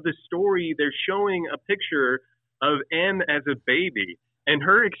segment of the story, they're showing a picture of M as a baby. And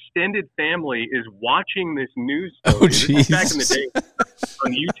her extended family is watching this news story. Oh, This is back in the jeez. day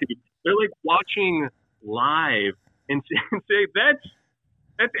on YouTube. They're like watching live and say, that's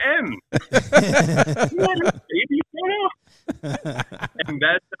M. You want a baby photo? And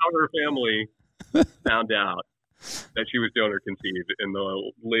that's how her family found out that she was donor conceived, and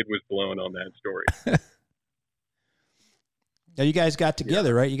the lid was blown on that story. Now, you guys got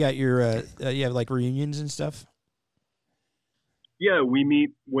together, right? You got your, you have like reunions and stuff? Yeah, we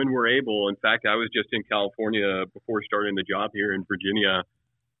meet when we're able. In fact, I was just in California before starting the job here in Virginia,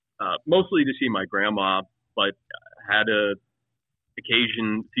 mostly to see my grandma, but had a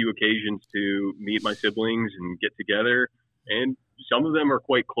few occasions to meet my siblings and get together. And some of them are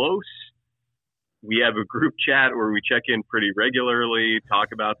quite close. We have a group chat where we check in pretty regularly,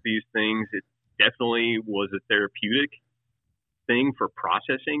 talk about these things. It definitely was a therapeutic thing for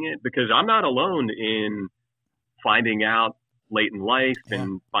processing it, because I'm not alone in finding out late in life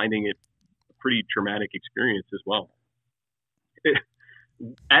and finding it a pretty traumatic experience as well.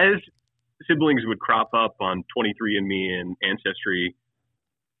 As siblings would crop up on 23andMe and Ancestry,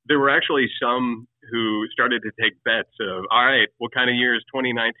 there were actually some who started to take bets of, all right, what kind of year is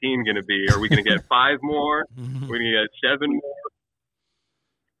 2019 going to be? Are we going to get 5 more? Are we going to get 7 more?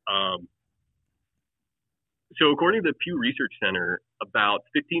 So according to the Pew Research Center, about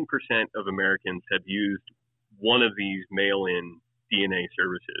 15% of Americans have used one of these mail-in DNA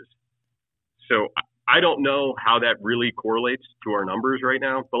services. So I don't know how that really correlates to our numbers right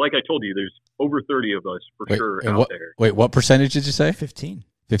now. But like I told you, there's over 30 of us for sure out there. Wait, what percentage did you say? 15.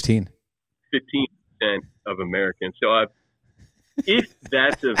 15. 15% of Americans. So if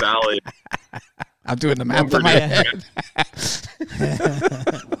that's a valid... I'm doing the math in my head.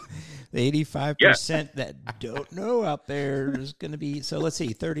 The 85% that don't know out there is going to be, so let's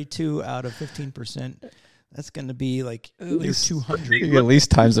see, 32 out of 15%. That's going to be like at least 200. You at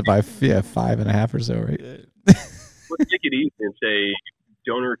least times it by 5.5 or so, right? Let's take it easy and say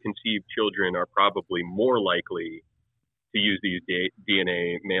donor-conceived children are probably more likely to use these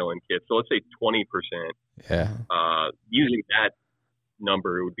DNA mail-in kits. So let's say 20%. Yeah. Using that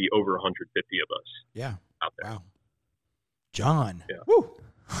number, it would be over 150 of us. Yeah. Out there. Wow. John. Yeah. Woo.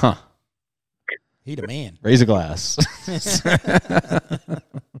 Huh. He the man. Raise a glass.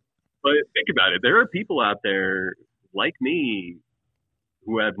 But think about it. There are people out there like me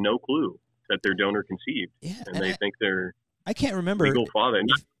who have no clue that they're donor conceived. Yeah, and they think they're I can't remember legal father.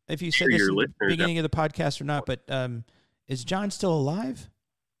 if you said this in the beginning of the podcast or not, but is John still alive?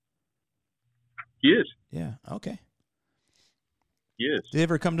 He is. Yeah. Okay. He is. Did he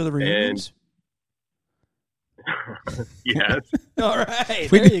ever come to the reunions? Yes. All right.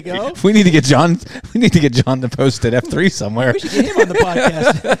 There you go. We need to get John. We need to get John to post at F3 somewhere. We should get him on the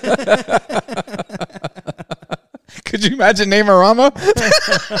podcast. Could you imagine Name-A-Rama?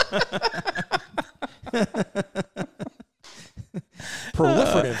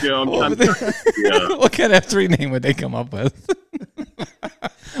 Proliferative. Yeah. What kind of F3 name would they come up with?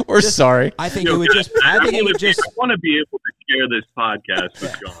 We're sorry. I think it would just. I think it would just. I want to be able to share this podcast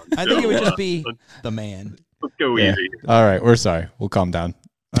with John. I think it would just be the man. Let's go Yeah. easy. All right. We're sorry. We'll calm down.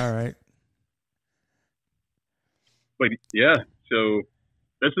 All right. But yeah, so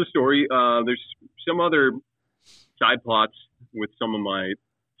that's the story. There's some other side plots with some of my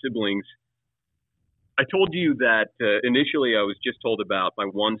siblings. I told you that initially I was just told about my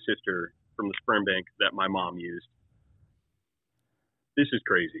one sister from the sperm bank that my mom used. This is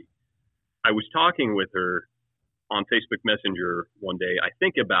crazy. I was talking with her on Facebook Messenger one day, I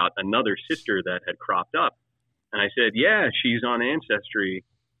think about another sister that had cropped up. And I said, yeah, she's on Ancestry.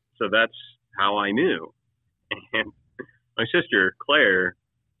 So that's how I knew. And my sister, Claire,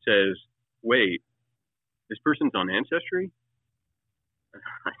 says, wait, this person's on Ancestry?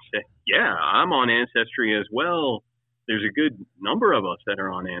 I said, yeah, I'm on Ancestry as well. There's a good number of us that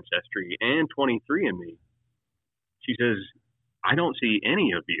are on Ancestry and 23andMe. She says, I don't see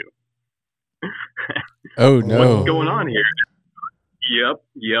any of you. Oh, no. What's going on here?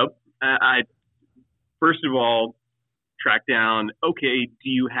 Yep. I first of all, track down, okay, do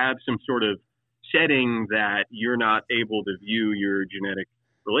you have some sort of setting that you're not able to view your genetic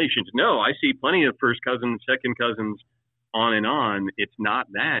relations? No, I see plenty of first cousins, second cousins, on and on. It's not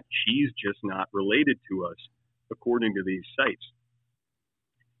that. She's just not related to us, according to these sites.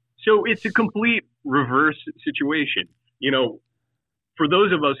 So it's a complete reverse situation. You know, for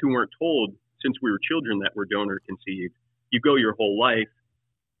those of us who weren't told since we were children that we're donor conceived, you go your whole life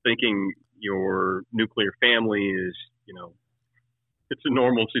thinking your nuclear family is, you know, it's a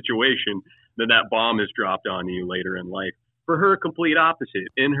normal situation, then that bomb is dropped on you later in life. For her, complete opposite.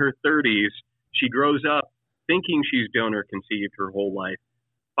 In her 30s, she grows up thinking she's donor conceived her whole life,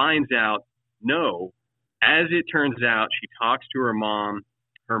 finds out, no. As it turns out, she talks to her mom.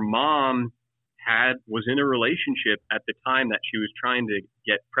 Her mom was in a relationship at the time that she was trying to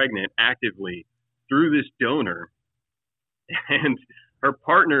get pregnant actively through this donor. And her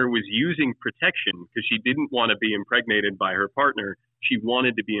partner was using protection because she didn't want to be impregnated by her partner. She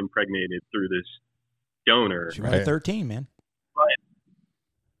wanted to be impregnated through this donor. She was 13, man. But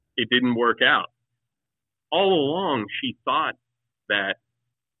it didn't work out. All along, she thought that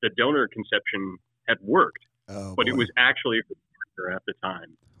the donor conception had worked, but it was actually her partner at the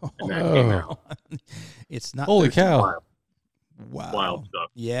time. And that came out. It's not. Holy cow. Wild. Wow. Wild stuff.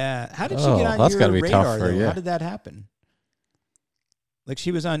 Yeah. How did she get on that's your gotta be radar, tough for though? you. How did that happen? Like,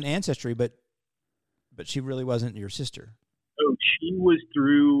 she was on Ancestry, but she really wasn't your sister. So she was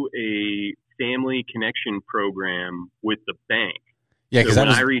through a family connection program with the bank. Yeah, because so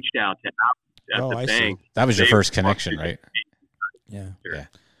when I reached out to Alex at the bank, that was your first connection, right? Yeah. Yeah.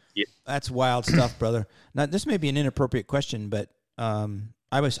 That's wild stuff, brother. Now, this may be an inappropriate question, but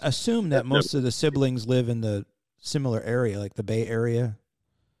I was assume that most of the siblings live in the similar area, like the Bay Area.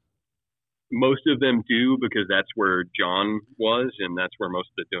 Most of them do, because that's where John was, and that's where most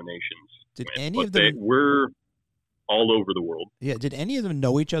of the donations Did went. any But of them? we're all over the world. Yeah. Did any of them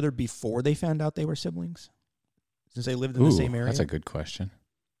know each other before they found out they were siblings? Since they lived in the same area. That's a good question.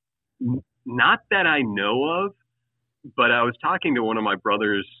 Not that I know of, but I was talking to one of my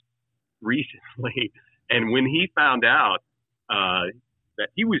brothers recently, and when he found out that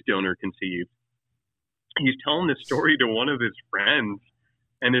he was donor conceived, he's telling this story to one of his friends,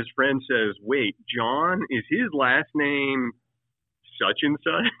 and his friend says, "Wait, John, is his last name such and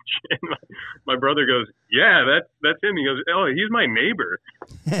such?" And my brother goes, "Yeah, that's him." He goes, "Oh, he's my neighbor."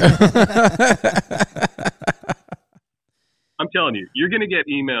 I'm telling you, you're going to get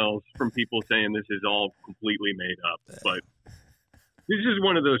emails from people saying this is all completely made up, but this is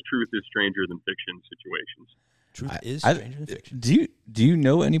one of those truth is stranger than fiction situations. Truth is stranger than fiction. Do you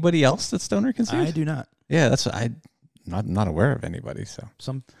know anybody else that's donor conceived? I do not. Yeah, I'm not aware of anybody. So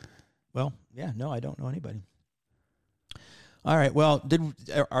I don't know anybody. All right. Well,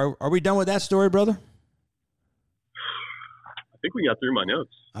 are we done with that story, brother? I think we got through my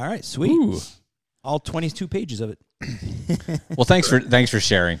notes. All right, sweet. Ooh. All 22 pages of it. Well, thanks for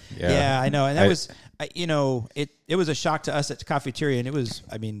sharing. Yeah, I know, and that was, it was a shock to us at the cafeteria, and it was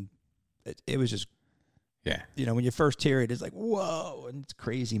just, yeah, when you first hear it, it's like, whoa, and it's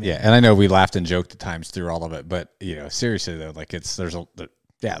crazy, man. Yeah, and I know we laughed and joked at times through all of it, but seriously though, like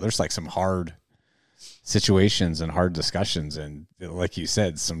there's like some hard situations and hard discussions, and like you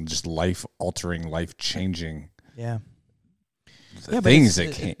said, some just life altering, life changing. Yeah. Things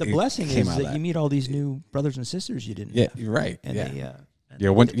the blessing is that you meet all these new brothers and sisters you didn't. Yeah, have. you're right. And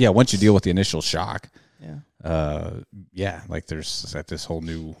once you deal with the initial shock. Yeah. Like there's this whole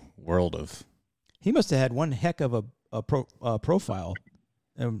new world of. He must have had one heck of a profile,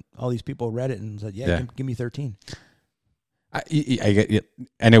 and all these people read it and said, "Yeah, give me 13."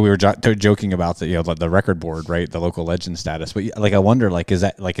 I know we were joking about the record board, right? The local legend status, but I wonder, is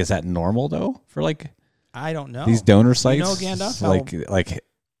that normal though for I don't know these donor sites? Gandalf, how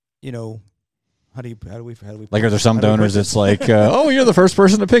do we are there some donors it's like oh, you're the first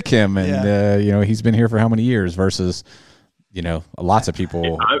person to pick him, and he's been here for how many years versus lots of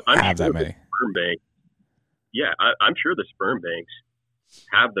people have that many. Sperm bank. Yeah, I'm sure the sperm banks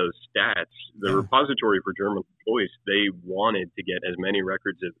have those stats. The repository for germ choice, they wanted to get as many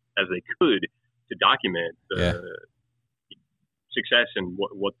records as they could to document the success and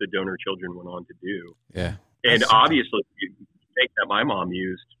what the donor children went on to do. Yeah. And obviously, the bank that my mom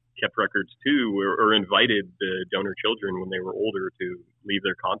used kept records too, or invited the donor children when they were older to leave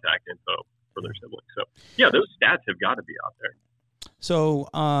their contact info for their siblings. So, yeah, those stats have got to be out there. So,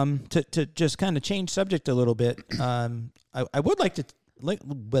 to just kind of change subject a little bit, I would like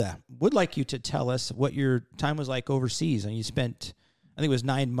you to tell us what your time was like overseas. And you spent, I think it was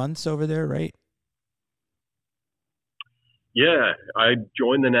 9 months over there, right? Yeah, I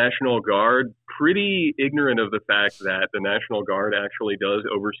joined the National Guard, pretty ignorant of the fact that the National Guard actually does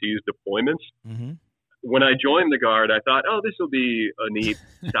overseas deployments. Mm-hmm. When I joined the Guard, I thought, oh, this will be a neat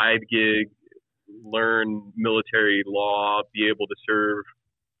side gig, learn military law, be able to serve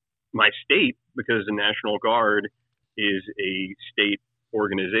my state, because the National Guard is a state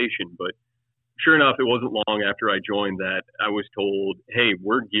organization. But sure enough, it wasn't long after I joined that I was told, hey,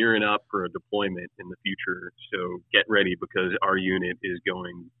 we're gearing up for a deployment in the future, so get ready because our unit is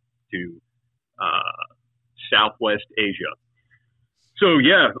going to Southwest Asia. So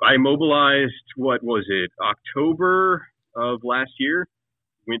yeah, I mobilized, what was it, October of last year,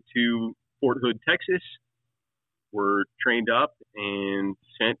 went to Fort Hood, Texas, were trained up and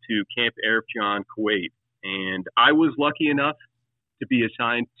sent to Camp Arif Jan, Kuwait. And I was lucky enough to be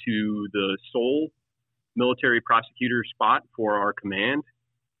assigned to the sole military prosecutor spot for our command,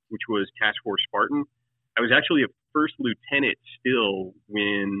 which was Task Force Spartan. I was actually a first lieutenant still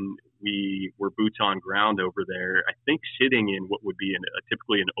when we were boots on ground over there, I think sitting in what would be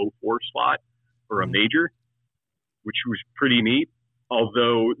typically an 04 slot or a major, which was pretty neat.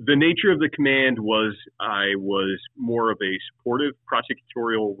 Although the nature of the command was I was more of a supportive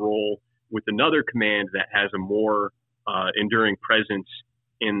prosecutorial role with another command that has a more enduring presence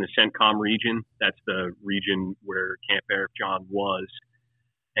in the CENTCOM region. That's the region where Camp Arif Jan was.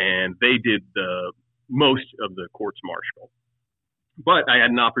 And they did the most of the courts martial. But I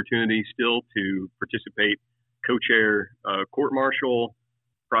had an opportunity still to participate, co-chair court martial,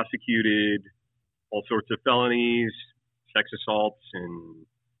 prosecuted all sorts of felonies, sex assaults, and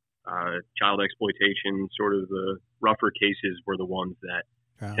child exploitation. Sort of the rougher cases were the ones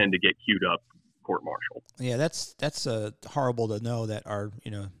that tend to get queued up court martial. Yeah, that's horrible to know that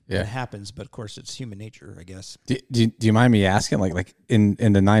that happens. But of course, it's human nature, I guess. Do you mind me asking, like in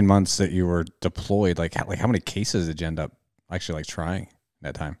the 9 months that you were deployed, how many cases did you end up actually trying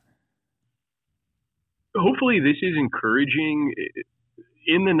that time? Hopefully this is encouraging.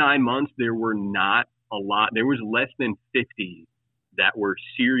 In the 9 months, there were not a lot. There was less than 50 that were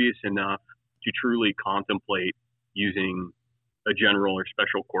serious enough to truly contemplate using a general or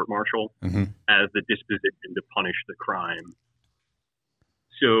special court-martial as the disposition to punish the crime.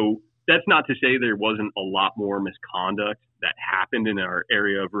 So that's not to say there wasn't a lot more misconduct that happened in our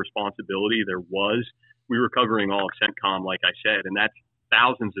area of responsibility. There was. We were covering all of CENTCOM, like I said, and that's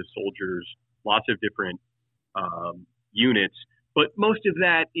thousands of soldiers, lots of different units. But most of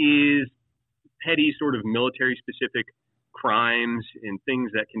that is petty sort of military-specific crimes and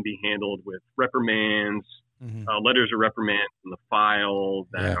things that can be handled with reprimands, letters of reprimand in the file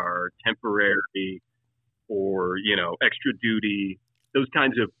that are temporary or, extra duty, those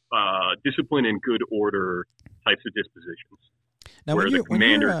kinds of discipline and good order types of dispositions. Now, when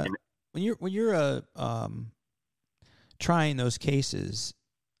you're trying those cases,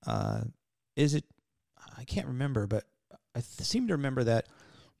 is it? I can't remember, but I seem to remember that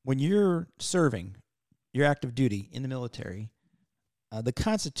when you're serving your active duty in the military, the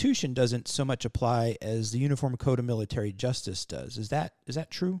Constitution doesn't so much apply as the Uniform Code of Military Justice does. Is that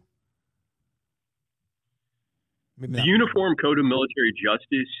true? The Uniform Code of Military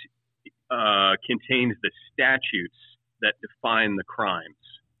Justice contains the statutes that define the crimes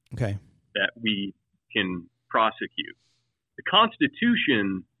that we can prosecute. The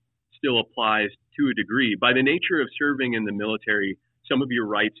Constitution still applies to a degree. By the nature of serving in the military, some of your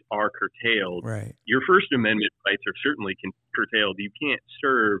rights are curtailed. Right. Your First Amendment rights are certainly curtailed. You can't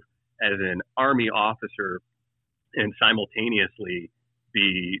serve as an Army officer and simultaneously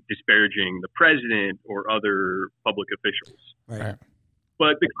be disparaging the president or other public officials. Right.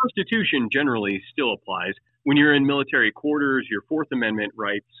 But the Constitution generally still applies. When you're in military quarters, your Fourth Amendment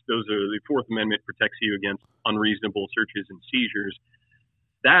rights, the Fourth Amendment protects you against unreasonable searches and seizures.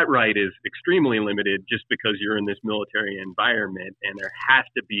 That right is extremely limited just because you're in this military environment, and there has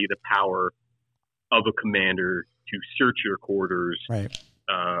to be the power of a commander to search your quarters,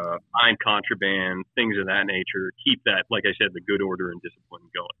 find contraband, things of that nature, keep that, like I said, the good order and discipline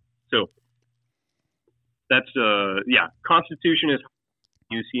going. So that's, Constitution is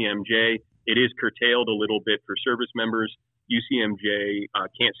UCMJ. It is curtailed a little bit for service members. UCMJ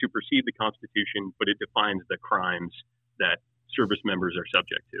can't supersede the Constitution, but it defines the crimes that service members are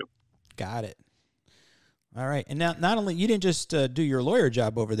subject to. Got it. All right. And now, not only, you didn't just do your lawyer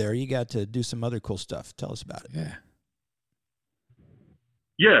job over there, you got to do some other cool stuff. Tell us about it.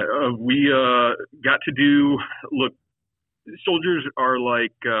 We got to look, soldiers are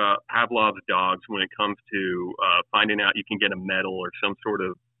like Pavlov's dogs when it comes to finding out you can get a medal or some sort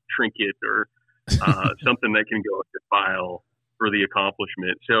of trinket or something that can go in your file for the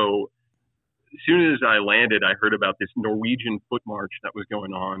accomplishment. So as soon as I landed, I heard about this Norwegian foot march that was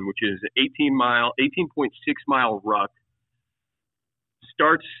going on, which is 18.6 mile ruck.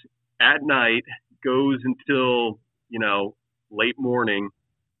 Starts at night, goes until, late morning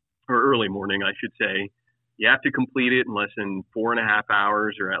or early morning, I should say, You have to complete it in less than 4.5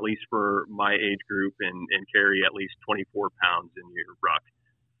 hours, or at least for my age group, and carry at least 24 pounds in your ruck.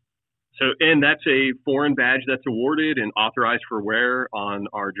 So, and that's a foreign badge that's awarded and authorized for wear on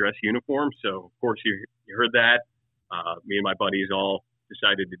our dress uniform. So, of course, you heard that. Me and my buddies all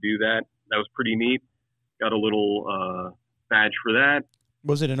decided to do that. That was pretty neat. Got a little badge for that.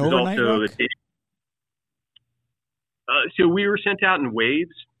 Was it an overnight ruck? So we were sent out in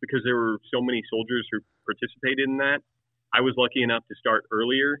waves because there were so many soldiers who participated in that. I was lucky enough to start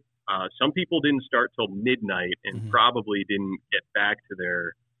earlier. Some people didn't start till midnight and probably didn't get back to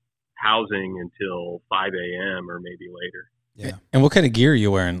their housing until 5 a.m. or maybe later. Yeah. And what kind of gear are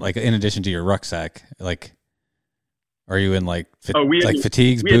you wearing? Like, in addition to your rucksack, like, are you in like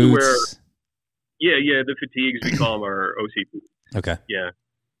fatigues, boots? Yeah, the fatigues, we call them our OC boots. Okay. Yeah.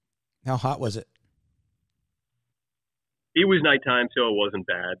 How hot was it? It was nighttime, so it wasn't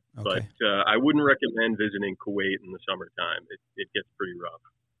bad. Okay. But I wouldn't recommend visiting Kuwait in the summertime. It gets pretty rough.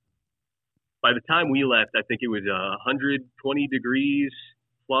 By the time we left, I think it was 120 degrees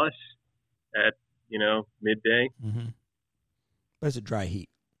plus at, midday. Mm-hmm. But it's a dry heat.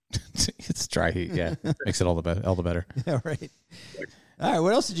 It's dry heat, yeah. Makes it all the better. Yeah, right. All right,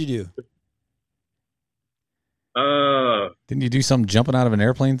 what else did you do? Didn't you do some jumping out of an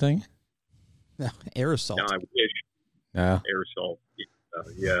airplane thing? No, air assault. No, I wish. No. Air assault.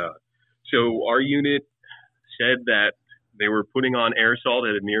 Yeah. So our unit said that they were putting on air assault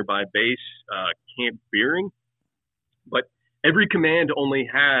at a nearby base, Camp Beering, but every command only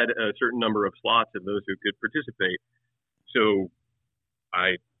had a certain number of slots of those who could participate. So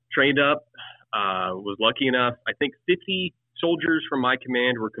I trained up, was lucky enough. I think 50 soldiers from my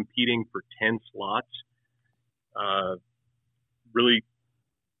command were competing for 10 slots. Really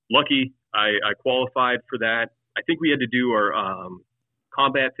lucky. I qualified for that. I think we had to do our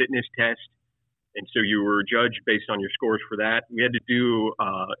combat fitness test, and so you were judged based on your scores for that. We had to do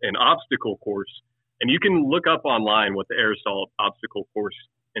an obstacle course, and you can look up online what the air assault obstacle course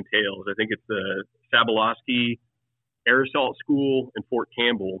entails. I think it's the Sabalowski Air Assault School in Fort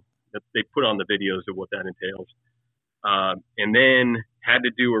Campbell. They put on the videos of what that entails. And then had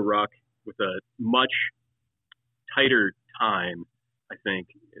to do a ruck with a much tighter time, I think.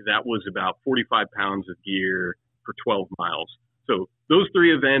 That was about 45 pounds of gear for 12 miles. So those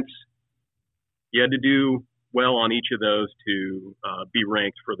three events, you had to do well on each of those to be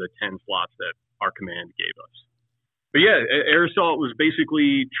ranked for the 10 slots that our command gave us. But yeah, air assault was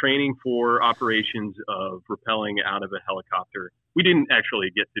basically training for operations of rappelling out of a helicopter. We didn't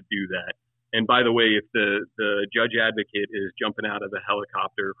actually get to do that. And by the way, if the judge advocate is jumping out of a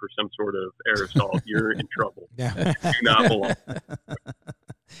helicopter for some sort of air assault, you're in trouble. Yeah. You do not belong.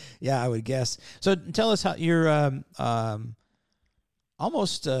 Yeah, I would guess. So tell us how you're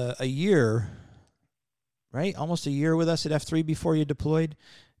almost a year, right? Almost a year with us at F3 before you deployed.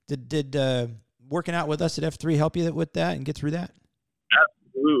 Did working out with us at F3 help you with that and get through that?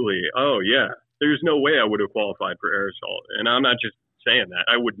 Absolutely. Oh, yeah. There's no way I would have qualified for air assault. And I'm not just saying that.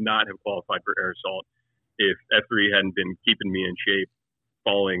 I would not have qualified for air assault if F3 hadn't been keeping me in shape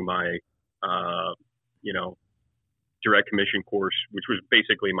following my, direct commission course, which was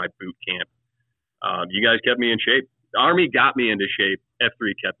basically my boot camp. You guys kept me in shape. The Army got me into shape.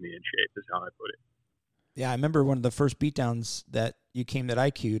 F3 kept me in shape, is how I put it. Yeah, I remember one of the first beatdowns that you came that I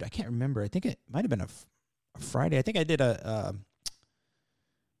queued. I can't remember. I think it might have been a Friday. I think I did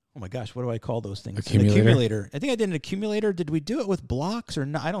oh my gosh, what do I call those things? Accumulator? An accumulator. I think I did an accumulator. Did we do it with blocks or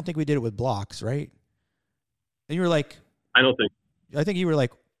not? I don't think we did it with blocks, right? And you were like, I don't think. I think you were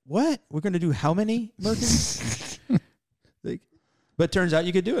like, what? We're going to do how many Merkins? But it turns out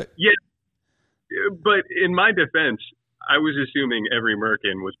you could do it. Yeah, but in my defense, I was assuming every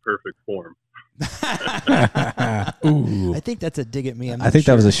Merkin was perfect form. Ooh. I think that's a dig at me. I think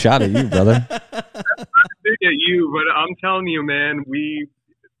that was a shot at you, brother. Dig at you, but I'm telling you, man, we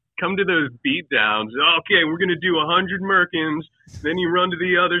come to those beat downs. Okay, we're going to do 100 Merkins. Then you run to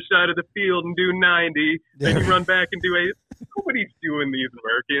the other side of the field and do 90. Then you run back and do 8. Nobody's doing these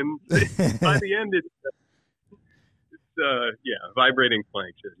Merkins. By the end, it's vibrating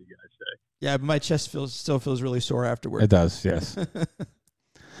planks, as you guys say. Yeah, but my chest still feels really sore afterward. It does, yes.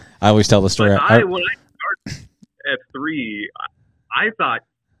 I always tell the story. When I started at 3, I thought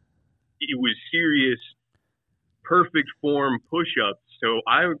it was serious, perfect form push-ups. So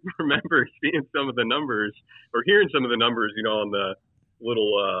I remember seeing some of the numbers or hearing some of the numbers, on the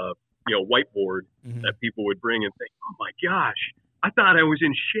little, whiteboard that people would bring and think, oh my gosh, I thought I was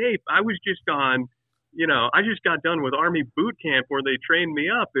in shape. I was just on, I just got done with Army boot camp where they trained me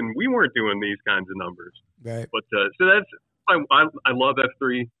up and we weren't doing these kinds of numbers. Right. But so that's, I love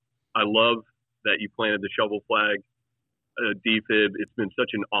F3. I love that you planted the shovel flag defib. It's been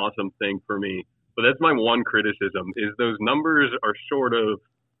such an awesome thing for me. But that's my one criticism is those numbers are sort of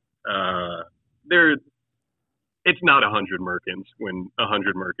it's not 100 Merkins when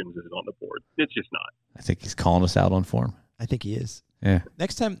 100 Merkins is on the board. It's just not. I think he's calling us out on form. I think he is. Yeah.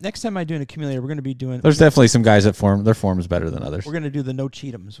 Next time I do an accumulator, we're going to be doing. There's definitely some guys that their form is better than others. We're going to do the no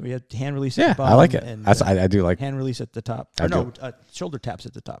cheat'ems. We have hand release Yeah, at the bottom. I like it. And, I do like. hand release at the top. I Or do. shoulder taps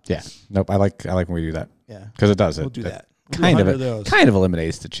at the top. Yeah. Nope. I like when we do that. Yeah. Because it does. We'll do that. We'll do Kind 100 of those. kind of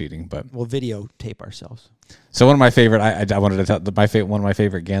eliminates the cheating, but We'll videotape ourselves. so one of my favorite. I wanted to tell one of my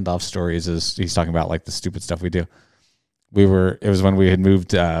favorite Gandalf stories is he's talking about like the stupid stuff we do. It was when we had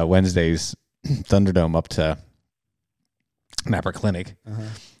moved Wednesday's Thunderdome up to Napper Clinic, and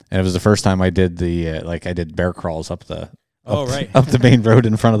it was the first time I did I did bear crawls up the main road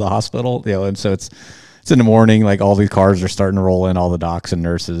in front of the hospital, and so it's in the morning, like all these cars are starting to roll in, all the docs and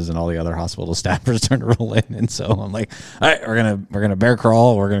nurses and all the other hospital staff are starting to roll in, and so I'm like, all right, we're gonna bear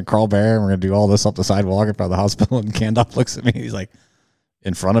crawl, we're gonna crawl bear, and we're gonna do all this up the sidewalk in front of the hospital, and Gandalf looks at me, he's like,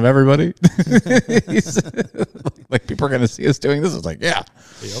 in front of everybody? Like people are going to see us doing this? I was like, yeah.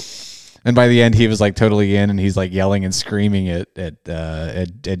 Yep. And by the end, he was like totally in, and he's like yelling and screaming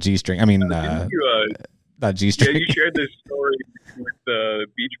at G-String. I mean, not G-String. Yeah, you shared this story with the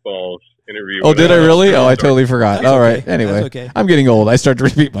Beach Balls interview. Oh, did I really? Oh, I totally forgot. All right. Okay. Anyway, That's okay. I'm getting old. I start to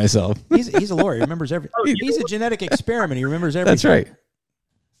repeat myself. He's a lawyer. He remembers everything. He's a genetic experiment. He remembers everything. That's right.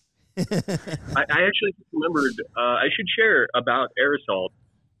 I actually remembered. I should share about aerosol.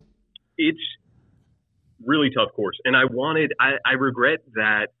 It's really tough course, and I regret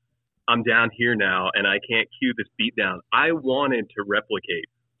that I'm down here now and I can't cue this beat down. I wanted to replicate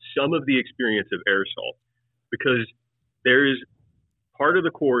some of the experience of aerosol because there's part of the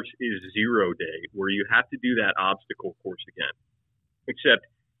course is 0 day where you have to do that obstacle course again, except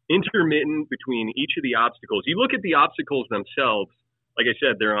intermittent between each of the obstacles. You look at the obstacles themselves. Like I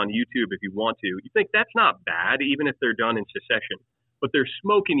said, they're on YouTube if you want to. You think that's not bad, even if they're done in succession. But they're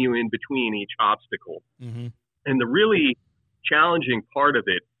smoking you in between each obstacle. Mm-hmm. And the really challenging part of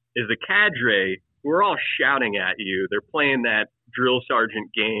it is the cadre who are all shouting at you. They're playing that drill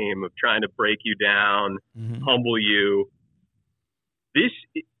sergeant game of trying to break you down, humble you.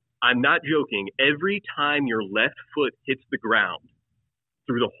 I'm not joking. Every time your left foot hits the ground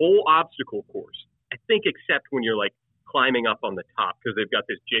through the whole obstacle course, I think except when you're like climbing up on the top, because they've got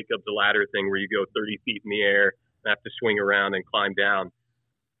this Jacob's ladder thing where you go 30 feet in the air and have to swing around and climb down.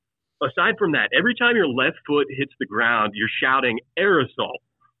 Aside from that, every time your left foot hits the ground, you're shouting aerosol.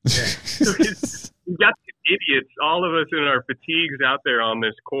 So we've got these idiots, all of us in our fatigues out there on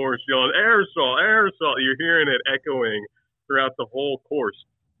this course, yelling aerosol, aerosol. You're hearing it echoing throughout the whole course.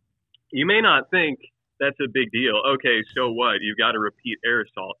 You may not think that's a big deal. Okay, so what? You've got to repeat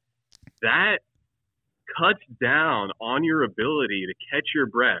aerosol. That cuts down on your ability to catch your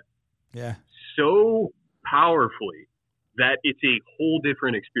breath so powerfully that it's a whole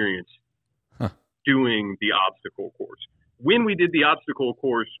different experience doing the obstacle course. When we did the obstacle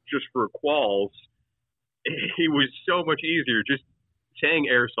course just for quals, it was so much easier just saying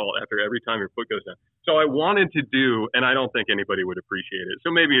aerosol after every time your foot goes down. So I wanted to do, and I don't think anybody would appreciate it, so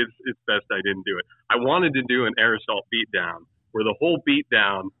maybe it's best I didn't do it. I wanted to do an aerosol beatdown where the whole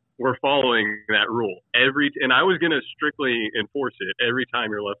beatdown we're following that rule and I was going to strictly enforce it every time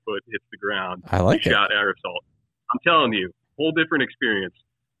your left foot hits the ground. I like it. Shout aerosol. I'm telling you, whole different experience.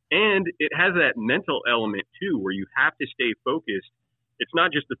 And it has that mental element too, where you have to stay focused. It's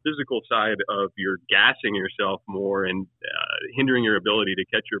not just the physical side of you're gassing yourself more and hindering your ability to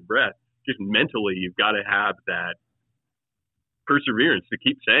catch your breath. Just mentally, you've got to have that perseverance to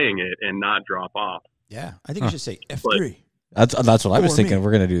keep saying it and not drop off. Yeah, I think you should say F3. That's what I was thinking.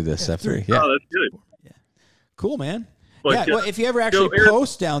 We're going to do this F3. Yeah. Oh, that's good. Yeah. Cool, man. But, well, if you ever actually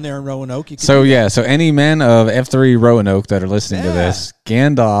post down there in Roanoke, you can so any men of F3 Roanoke that are listening to this,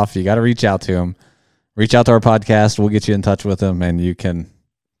 Gandalf, you got to reach out to him. Reach out to our podcast. We'll get you in touch with him, and you can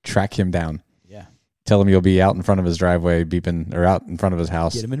track him down. Yeah. Tell him you'll be out in front of his driveway, beeping, or out in front of his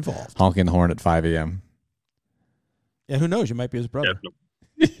house. Get him involved. Honking the horn at 5 a.m. Yeah, who knows? You might be his brother.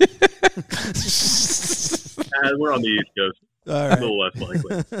 We're on the East Coast. All right. A little less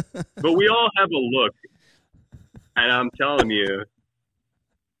likely. But we all have a look. And I'm telling you,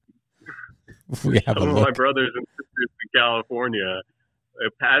 some of my brothers and sisters in California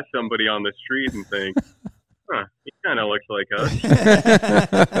pass somebody on the street and think, he kind of looks like us.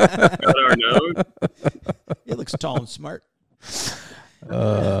 Got our nose. He looks tall and smart.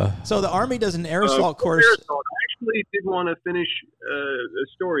 So the Army does an aerosol course. I actually did want to finish a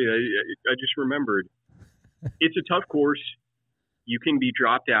story I just remembered. It's a tough course. you can be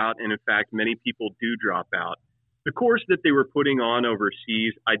dropped out, and in fact, many people do drop out. The course that they were putting on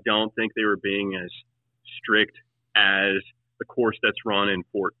overseas, I don't think they were being as strict as the course that's run in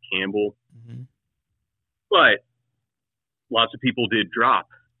Fort Campbell. Mm-hmm. But lots of people did drop.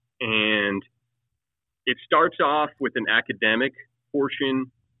 And it starts off with an academic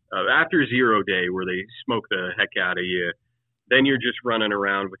portion after 0 day where they smoke the heck out of you. Then you're just running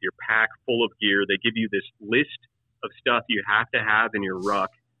around with your pack full of gear. They give you this list of stuff you have to have in your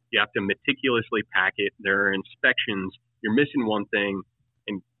ruck. You have to meticulously pack it. There are inspections. You're missing one thing,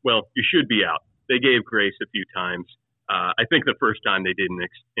 and, well, you should be out. They gave grace a few times. I think the first time they did an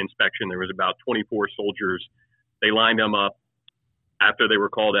inspection, there was about 24 soldiers. They lined them up after they were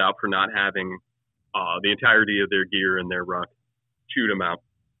called out for not having the entirety of their gear in their ruck. Shoot them out.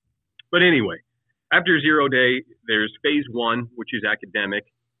 But anyway, after 0 day, there's phase 1, which is academic,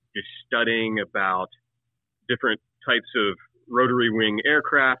 just studying about different types of rotary wing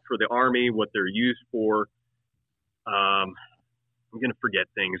aircraft for the Army, what they're used for. I'm going to forget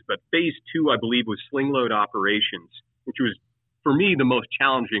things, but phase 2, I believe, was sling load operations, which was, for me, the most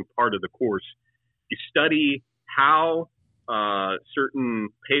challenging part of the course. You study how certain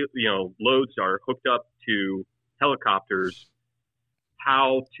loads are hooked up to helicopters,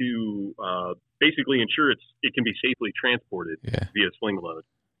 how to basically ensure it can be safely transported via sling load.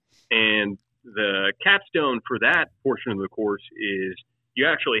 And the capstone for that portion of the course is you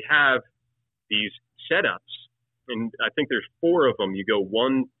actually have these setups, and I think there's 4 of them. You go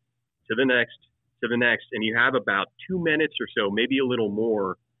one to the next, and you have about 2 minutes or so, maybe a little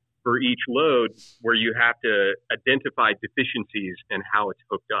more, for each load where you have to identify deficiencies and how it's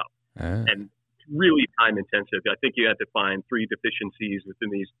hooked up. And really time intensive. I think you had to find 3 deficiencies within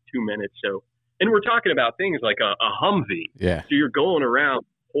these 2 minutes. So, and we're talking about things like a Humvee. Yeah. So you're going around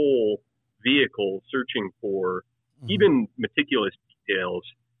the whole vehicle searching for even meticulous details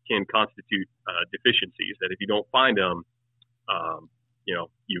can constitute deficiencies that if you don't find them,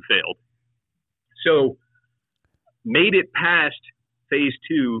 you failed. So made it past phase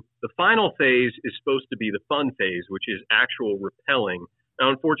 2. The final phase is supposed to be the fun phase, which is actual rappelling. Now,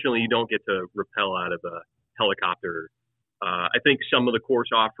 unfortunately, you don't get to rappel out of a helicopter. I think some of the course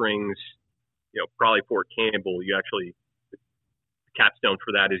offerings, probably Fort Campbell, the capstone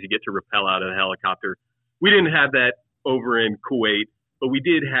for that is you get to rappel out of a helicopter. We didn't have that over in Kuwait, but we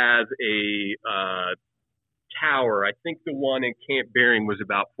did have a tower. I think the one in Camp Bering was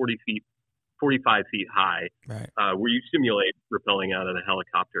about 45 feet high, right, where you simulate rappelling out of the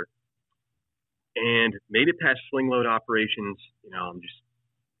helicopter. And made it past sling load operations. I'm just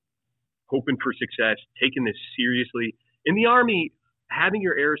hoping for success, taking this seriously. In the Army, having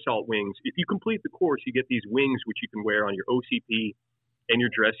your air assault wings, if you complete the course, you get these wings which you can wear on your OCP and your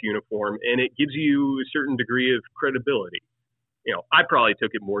dress uniform, and it gives you a certain degree of credibility. I probably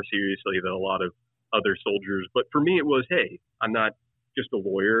took it more seriously than a lot of other soldiers, but for me it was, hey, I'm not just a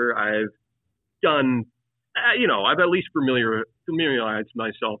lawyer. I've done, I've at least familiarized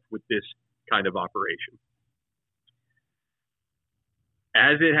myself with this kind of operation.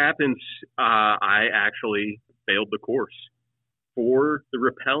 As it happens, I actually failed the course. For the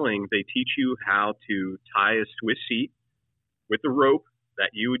rappelling, they teach you how to tie a Swiss seat with the rope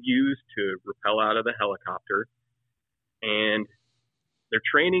that you would use to rappel out of the helicopter. And they're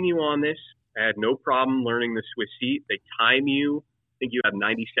training you on this. I had no problem learning the Swiss seat. They time you. I think you have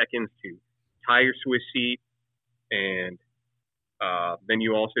 90 seconds to tie your Swiss seat. And then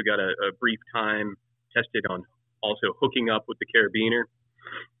you also got a brief time tested on also hooking up with the carabiner.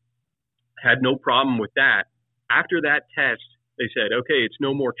 Had no problem with that. After that test, they said, okay, it's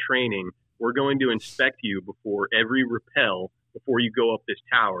no more training. We're going to inspect you before every rappel, before you go up this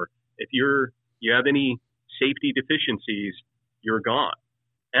tower. If you have any safety deficiencies, you're gone.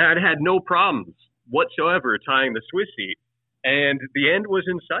 And I'd had no problems whatsoever tying the Swiss seat. And the end was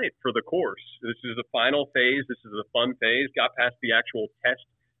in sight for the course. This is the final phase. This is the fun phase. Got past the actual test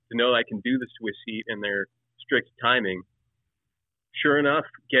to know I can do the Swiss seat and their strict timing. Sure enough,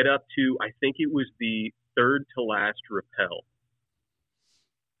 get up to, I think it was the 3rd to last rappel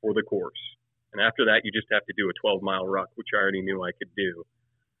for the course. And after that, you just have to do a 12-mile ruck, which I already knew I could do.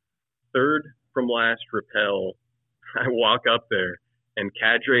 3rd from last rappel, I walk up there, and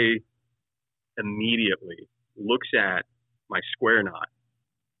Cadre immediately looks at my square knot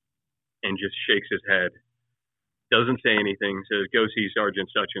and just shakes his head. Doesn't say anything, says, go see Sergeant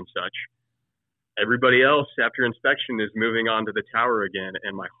such and such. Everybody else, after inspection, is moving on to the tower again,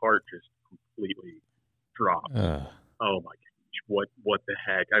 and my heart just completely dropped. Oh my gosh, what the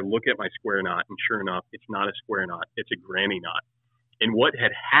heck? I look at my square knot, and sure enough, it's not a square knot, it's a granny knot. And what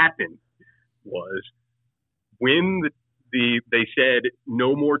had happened was when they said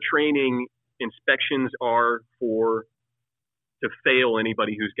no more training. Inspections are to fail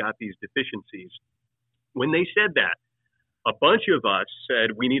anybody who's got these deficiencies. When they said that, a bunch of us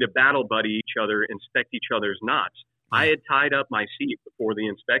said we need to battle buddy each other, inspect each other's knots. I had tied up my seat before the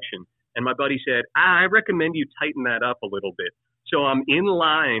inspection, and my buddy said, I recommend you tighten that up a little bit. So I'm in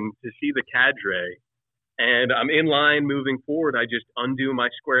line to see the cadre, and I'm in line moving forward. I just undo my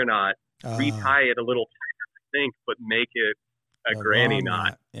square knot, retie it a little tighter, I think, but make it a granny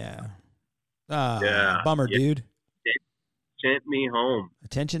knot. Yeah. Yeah. Bummer, dude. It sent me home.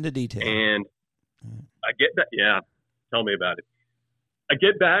 Attention to detail. And I get that. Yeah. Tell me about it. I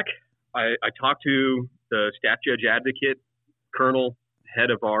get back. I talk to the staff judge advocate, colonel, head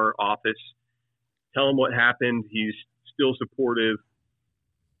of our office, tell him what happened. He's still supportive.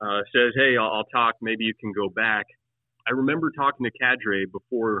 Says, hey, I'll talk. Maybe you can go back. I remember talking to cadre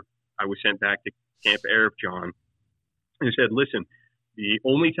before I was sent back to Camp Arifjan. He said, listen, the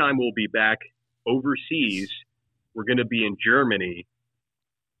only time we'll be back overseas, we're going to be in Germany.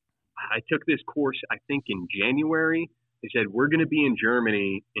 I took this course, I think, in January. They said, we're going to be in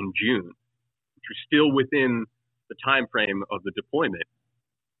Germany in June, which was still within the time frame of the deployment.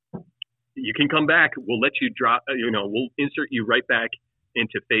 You can come back. We'll let you drop, we'll insert you right back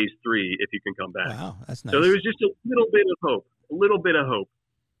into phase 3 if you can come back. Wow, that's nice. So there was just a little bit of hope.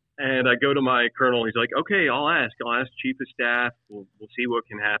 And I go to my colonel. He's like, okay, I'll ask chief of staff. We'll see what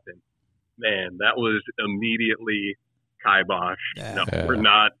can happen. Man, that was immediately kibosh. Yeah. No, we're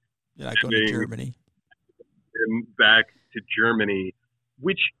not. You're not going to Germany. Back to Germany,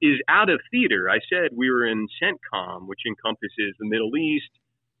 which is out of theater. I said we were in CENTCOM, which encompasses the Middle East,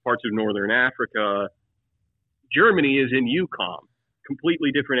 parts of Northern Africa. Germany is in EUCOM,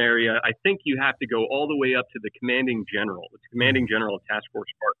 completely different area. I think you have to go all the way up to the commanding general. It's commanding general of Task Force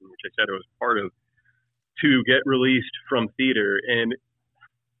Spartan, which I said I was part of, to get released from theater. And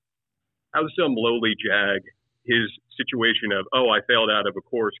I was some lowly jag. His situation of, I failed out of a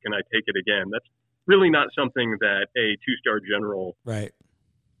course. Can I take it again? That's really not something that a 2-star general right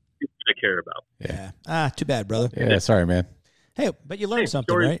is going to care about. Yeah. Too bad, brother. Yeah, sorry, man. Hey, but you learned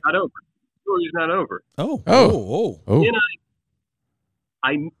something, story's right? Not over. Story's not over. Oh.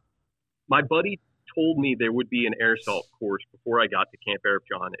 And my buddy told me there would be an air assault course before I got to Camp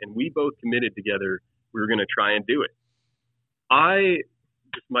Arifjan, and we both committed together we were going to try and do it. I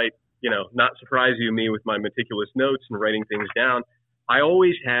just might, not surprise me with my meticulous notes and writing things down. I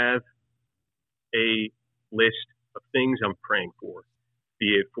always have a list of things I'm praying for,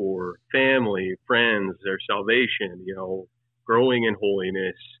 be it for family, friends, their salvation, growing in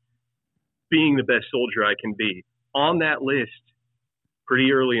holiness, being the best soldier I can be. On that list,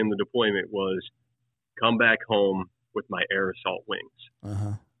 pretty early in the deployment, was come back home with my air assault wings.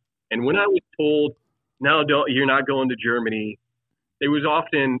 Uh-huh. And when I was told, no, you're not going to Germany, it was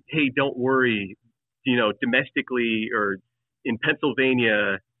often, hey, don't worry, domestically or in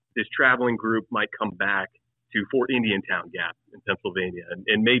Pennsylvania, this traveling group might come back to Fort Indiantown Gap in Pennsylvania,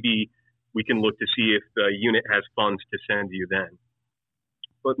 and maybe we can look to see if the unit has funds to send you then.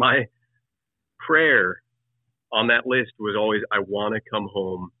 But my prayer on that list was always, I want to come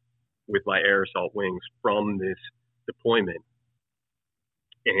home with my air assault wings from this deployment.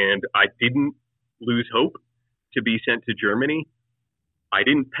 And I didn't lose hope to be sent to Germany. I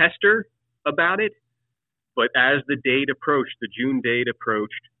didn't pester about it, but as the date approached, the June date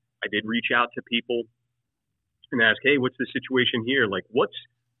approached, I did reach out to people and ask, hey, what's the situation here? Like, what's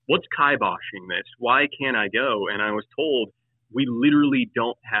kiboshing this? Why can't I go? And I was told, we literally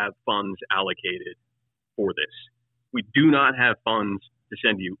don't have funds allocated for this. We do not have funds to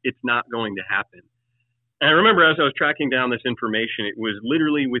send you. It's not going to happen. And I remember as I was tracking down this information, it was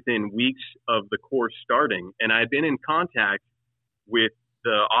literally within weeks of the course starting. And I had been in contact with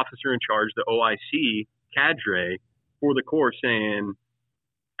the officer in charge, the OIC cadre for the course, saying,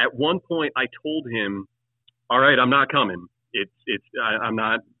 at one point I told him, all right, I'm not coming. I'm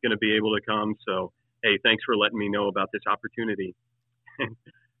not going to be able to come. So, hey, thanks for letting me know about this opportunity.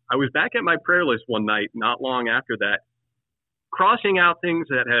 I was back at my prayer list one night, not long after that, crossing out things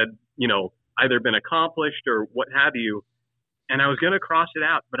that had, either been accomplished or what have you. And I was going to cross it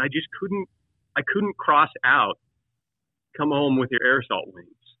out, but I just couldn't cross out, come home with your air assault wings.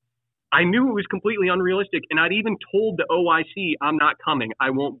 I knew it was completely unrealistic. And I'd even told the OIC, I'm not coming.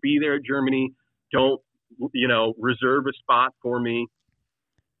 I won't be there at Germany. Don't, reserve a spot for me.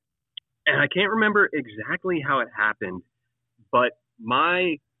 And I can't remember exactly how it happened, but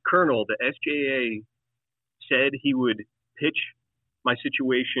my colonel, the SJA, said he would pitch my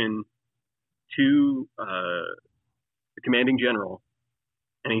situation to the commanding general.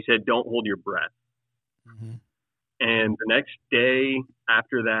 And he said, don't hold your breath. Mm-hmm. And the next day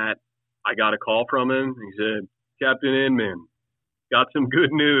after that, I got a call from him. He said, Captain Inman, got some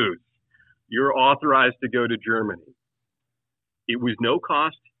good news. You're authorized to go to Germany. It was no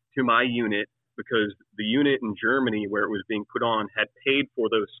cost to my unit because the unit in Germany where it was being put on had paid for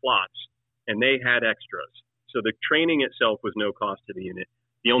those slots and they had extras. So the training itself was no cost to the unit.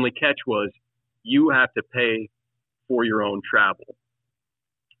 The only catch was you have to pay for your own travel.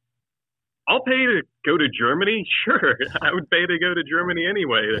 I'll pay to go to Germany. Sure. I would pay to go to Germany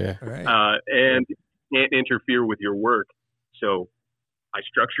anyway. Yeah. Right. And can't interfere with your work. So I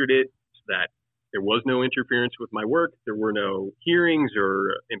structured it so that there was no interference with my work. There were no hearings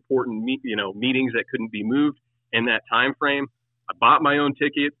or important meetings that couldn't be moved in that time frame. I bought my own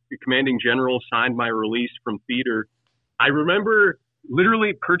ticket. The commanding general signed my release from theater. I remember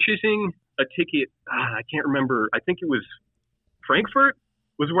literally purchasing a ticket. I can't remember. I think it was Frankfurt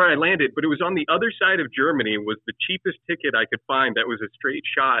was where I landed, but it was on the other side of Germany. It was the cheapest ticket I could find. That was a straight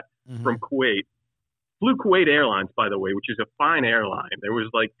shot from Kuwait. Flew Kuwait Airlines, by the way, which is a fine airline. There was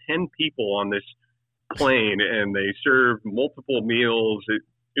like 10 people on this plane, and they served multiple meals.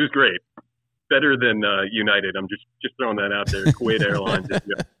 It was great. Better than United. I'm just throwing that out there. Kuwait Airlines.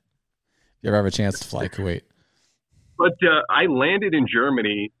 You ever have a chance to fly Kuwait? But I landed in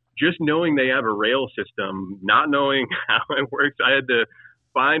Germany just knowing they have a rail system, not knowing how it works. I had to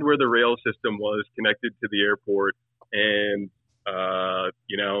find where the rail system was connected to the airport and,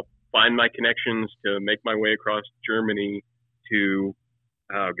 find my connections to make my way across Germany to,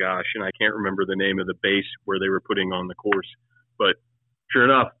 and I can't remember the name of the base where they were putting on the course. But sure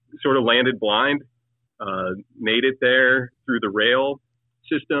enough, sort of landed blind, made it there through the rail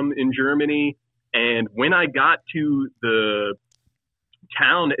system in Germany. And when I got to the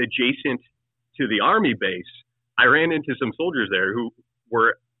town adjacent to the army base, I ran into some soldiers there who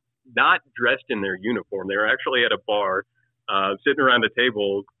were not dressed in their uniform. They were actually at a bar, sitting around a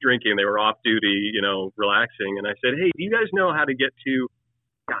table drinking. They were off duty, relaxing. And I said, "Hey, do you guys know how to get to?"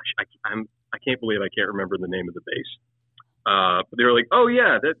 I can't believe I can't remember the name of the base. But they were like, "Oh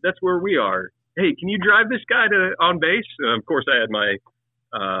yeah, that's where we are. Hey, can you drive this guy to on base?" And of course, I had my,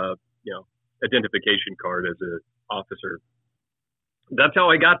 identification card as an officer. That's how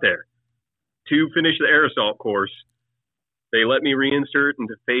I got there. To finish the air assault course, they let me reinsert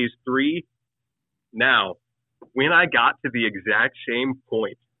into phase 3. Now, when I got to the exact same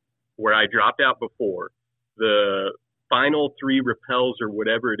point where I dropped out before, the final 3 rappels or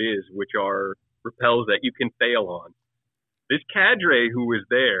whatever it is, which are rappels that you can fail on, this cadre who was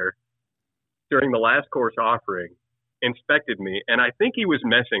there during the last course offering inspected me, and I think he was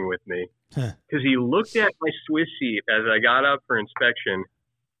messing with me because he looked at my Swiss seat as I got up for inspection,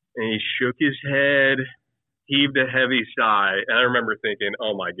 and he shook his head, heaved a heavy sigh, and I remember thinking,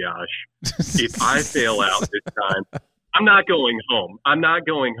 oh my gosh, if I fail out this time, I'm not going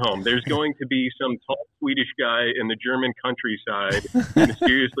home. There's going to be some tall Swedish guy in the German countryside who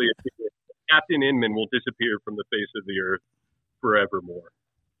mysteriously appears. Captain Inman will disappear from the face of the earth forevermore.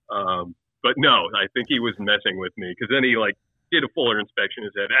 But no, I think he was messing with me because then he did a fuller inspection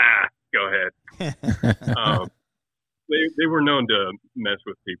and said, go ahead. They were known to mess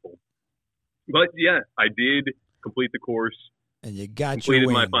with people. But yeah, I did complete the course. And you got completed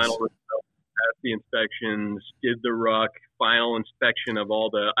your my wings. final result, passed the inspections, did the ruck, final inspection of all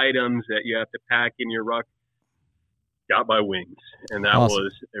the items that you have to pack in your ruck, got my wings. And that Awesome.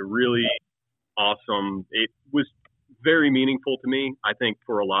 was a really awesome, it was very meaningful to me. I think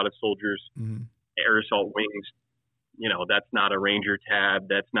for a lot of soldiers, air assault wings, that's not a Ranger tab.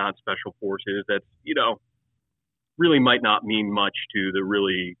 That's not special forces. That's, really might not mean much to the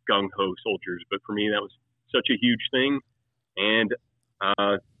really gung-ho soldiers. But for me, that was such a huge thing. And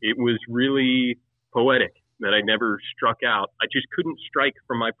it was really poetic that I never struck out. I just couldn't strike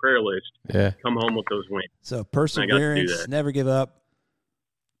from my prayer list. Yeah. Come home with those wings. So I got to do perseverance, that. never give up,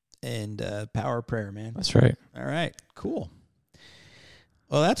 and power of prayer, man. That's right. All right, cool.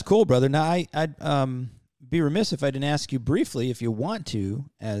 Well, that's cool, brother. Now, I'd be remiss if I didn't ask you briefly, if you want to,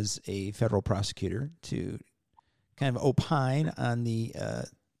 as a federal prosecutor, to kind of opine on the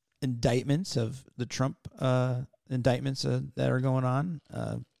indictments of the Trump indictments that are going on.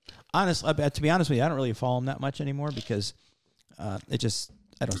 Honestly, to be honest with you, I don't really follow them that much anymore because I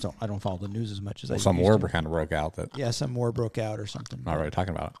don't follow the news as much as I used Some war to. kind of broke out that Some war broke out or something. I'm not really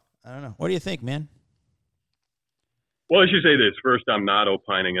talking about it. I don't know. What do you think, man? Well, I should say this. First, I'm not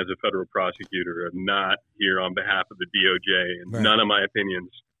opining as a federal prosecutor. I'm not here on behalf of the DOJ, and Right. none of my opinions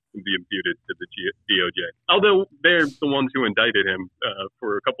can be imputed to the DOJ. Although they're the ones who indicted him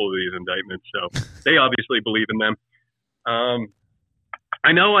for a couple of these indictments, so they obviously believe in them.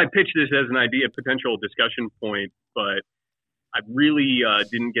 I know I pitched this as an idea, potential discussion point, but I really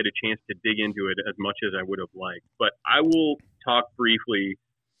didn't get a chance to dig into it as much as I would have liked. But I will talk briefly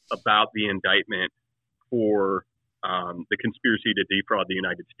about the indictment for the conspiracy to defraud the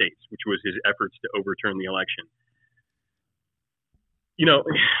United States, which was his efforts to overturn the election. You know,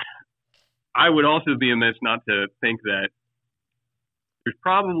 I would also be amiss not to think that there's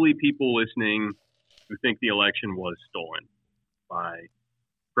probably people listening who think the election was stolen by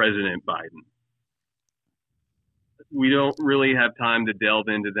President Biden. We don't really have time to delve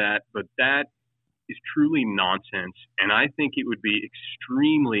into that, but that is truly nonsense. And I think it would be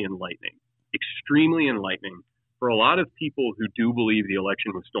extremely enlightening for a lot of people who do believe the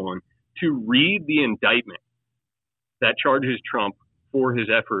election was stolen to read the indictment that charges Trump for his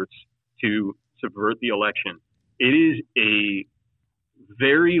efforts to subvert the election. It is a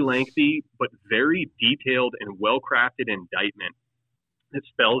very lengthy but very detailed and well-crafted indictment that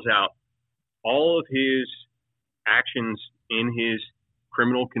spells out all of his actions in his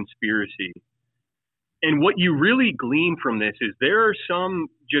criminal conspiracy. And what you really glean from this is there are some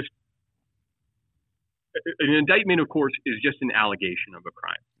just an indictment, of course, is just an allegation of a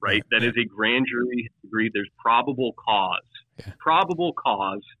crime, right? That is a grand jury agreed there's probable cause. Yeah. Probable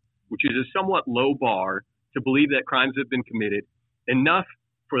cause, which is a somewhat low bar to believe that crimes have been committed, enough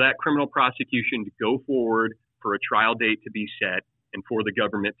for that criminal prosecution to go forward for a trial date to be set and for the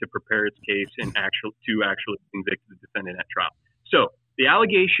government to prepare its case and actually convict the defendant at trial. So the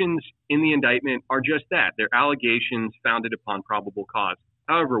allegations in the indictment are just that. They're allegations founded upon probable cause.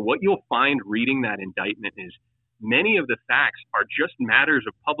 However, what you'll find reading that indictment is many of the facts are just matters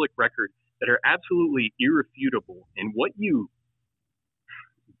of public record that are absolutely irrefutable. And what you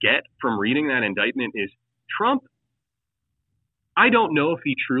get from reading that indictment is Trump, I don't know if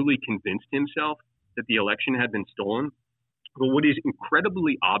he truly convinced himself that the election had been stolen, but what is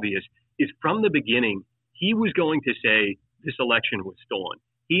incredibly obvious is from the beginning, he was going to say this election was stolen.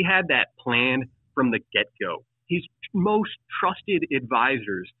 He had that planned from the get-go. His most trusted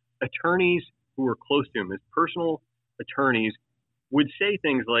advisors, attorneys who were close to him, his personal attorneys, would say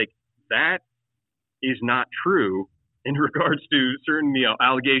things like, that is not true in regards to certain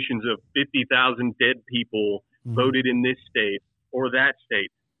allegations of 50,000 dead people voted in this state or that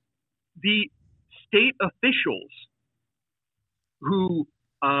state. The state officials who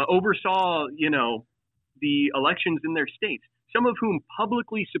oversaw, the elections in their states, some of whom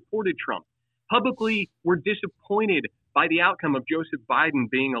publicly supported Trump, publicly were disappointed by the outcome of Joseph Biden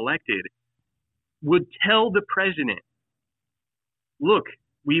being elected, would tell the president, look,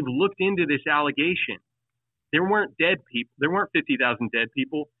 we've looked into this allegation. There weren't dead people. There weren't 50,000 dead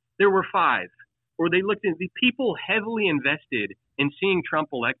people. There were 5. Or they looked at the people heavily invested in seeing Trump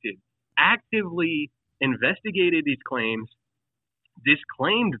elected, actively investigated these claims,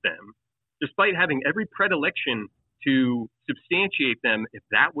 disclaimed them, despite having every predilection to substantiate them if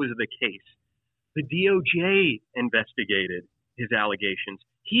that was the case. The DOJ investigated his allegations.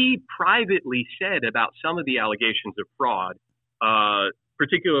 He privately said about some of the allegations of fraud,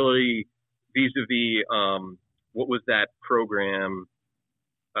 particularly vis-a-vis, what was that program,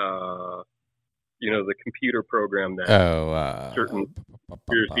 the computer program that certain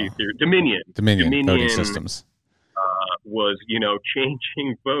conspiracy theory, Dominion voting systems, was,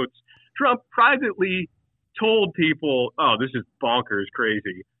 changing votes. Trump privately told people, oh, this is bonkers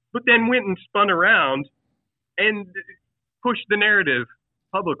crazy, but then went and spun around and pushed the narrative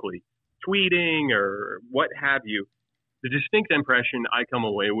publicly, tweeting or what have you. The distinct impression I come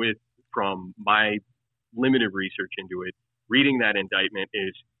away with from my limited research into it, reading that indictment,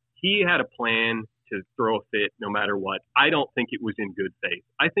 is he had a plan to throw a fit no matter what. I don't think it was in good faith.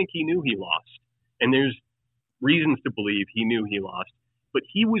 I think he knew he lost. And there's reasons to believe he knew he lost. But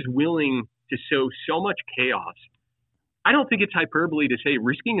he was willing to sow so much chaos. I don't think it's hyperbole to say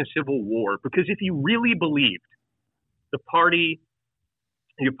risking a civil war, because if you really believed the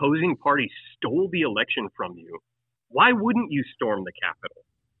opposing party stole the election from you, why wouldn't you storm the Capitol?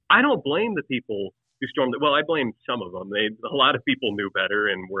 I don't blame the people who stormed it. Well, I blame some of them. A lot of people knew better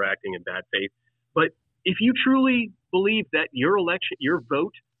and were acting in bad faith. But if you truly believe that your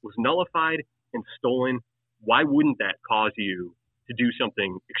vote was nullified and stolen, why wouldn't that cause you to do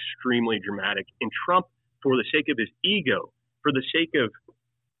something extremely dramatic? And Trump, for the sake of his ego, for the sake of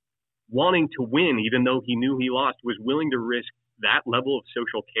wanting to win, even though he knew he lost, was willing to risk that level of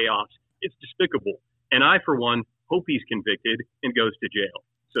social chaos. It's despicable. And I, for one, hope he's convicted and goes to jail.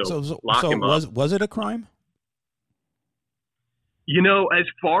 So lock him up. Was it a crime? As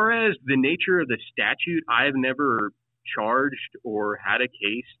far as the nature of the statute, I have never charged or had a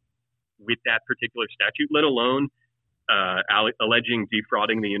case with that particular statute, let alone alleging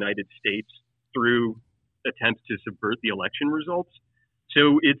defrauding the United States through attempts to subvert the election results.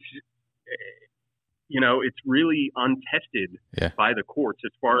 So it's really untested by the courts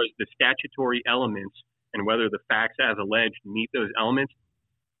as far as the statutory elements and whether the facts as alleged meet those elements.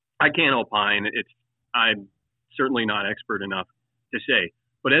 I can't opine. I'm certainly not expert enough to say.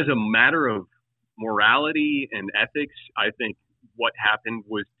 But as a matter of morality and ethics, I think what happened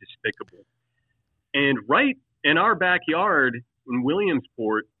was despicable. And right in our backyard in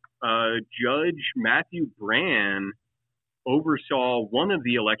Williamsport, Judge Matthew Brann oversaw one of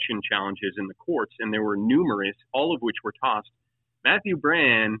the election challenges in the courts, and there were numerous, all of which were tossed. Matthew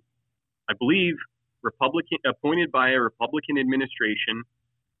Brann, I believe, appointed by a Republican administration,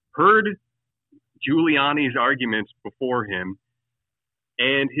 heard Giuliani's arguments before him,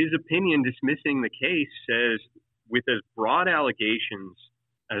 and his opinion dismissing the case says, with as broad allegations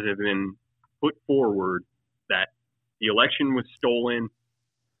as have been put forward, that the election was stolen,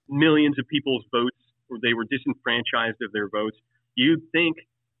 millions of people's votes, or they were disenfranchised of their votes, you'd think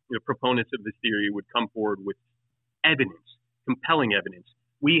the proponents of this theory would come forward with evidence, compelling evidence.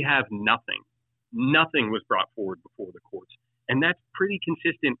 We have nothing. Nothing was brought forward before the courts. And that's pretty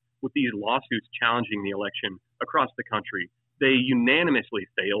consistent with these lawsuits challenging the election across the country. They unanimously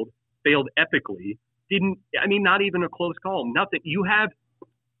failed epically, not even a close call, nothing. You have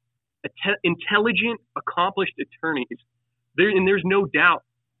intelligent, accomplished attorneys. There's no doubt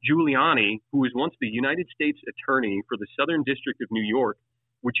Giuliani, who was once the United States Attorney for the Southern District of New York,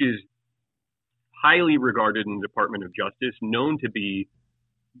 which is highly regarded in the Department of Justice, known to be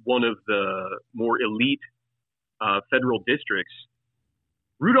one of the more elite federal districts.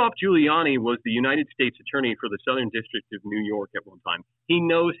 Rudolph Giuliani was the United States Attorney for the Southern District of New York at one time. He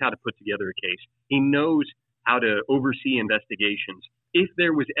knows how to put together a case. He knows how to oversee investigations. If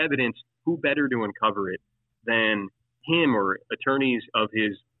there was evidence, who better to uncover it than him or attorneys of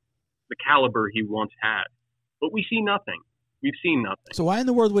the caliber he once had? But we see nothing. We've seen nothing. So why in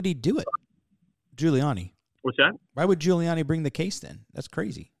the world would he do it, Giuliani? What's that? Why would Giuliani bring the case then? That's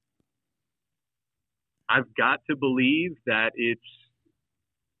crazy. I've got to believe that it's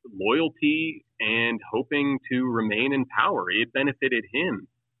loyalty and hoping to remain in power. It benefited him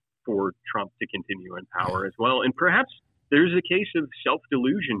for Trump to continue in power as well. And perhaps there's a case of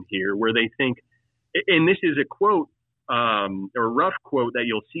self-delusion here where they think, and this is a quote, or a rough quote that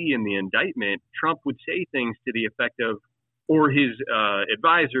you'll see in the indictment, Trump would say things to the effect of, or his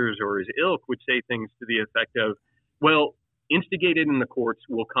advisors or his ilk would say things to the effect of, well, instigated in the courts,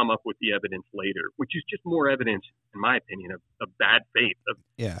 will come up with the evidence later, which is just more evidence, in my opinion, of bad faith.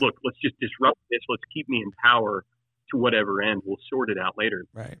 Look, let's just disrupt this. Let's keep me in power to whatever end. We'll sort it out later.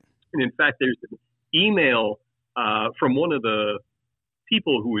 Right. And in fact, there's an email from one of the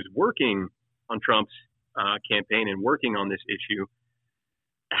people who was working on Trump's campaign and working on this issue.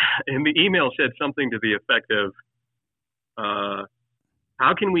 And the email said something to the effect of,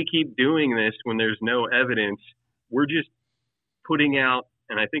 how can we keep doing this when there's no evidence? We're just putting out,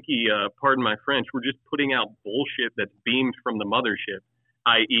 and I think he, pardon my French, we're just putting out bullshit that's beamed from the mothership,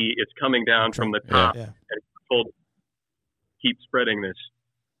 i.e. it's coming down from the top and it's told keep spreading this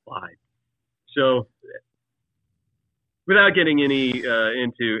lie. So without getting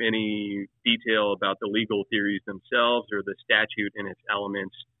into any detail about the legal theories themselves or the statute and its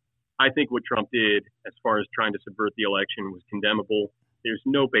elements, I think what Trump did as far as trying to subvert the election was condemnable. There's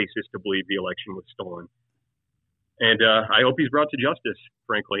no basis to believe the election was stolen. And I hope he's brought to justice,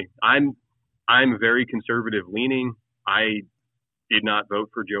 frankly. I'm very conservative leaning. I did not vote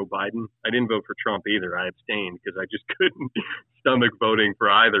for Joe Biden. I didn't vote for Trump either. I abstained because I just couldn't stomach voting for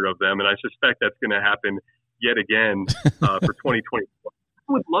either of them. And I suspect that's going to happen yet again for 2024.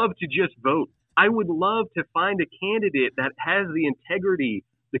 I would love to just vote. I would love to find a candidate that has the integrity,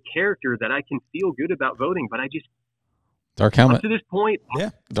 the character that I can feel good about voting. But I just, Dark Helmet. up to this point,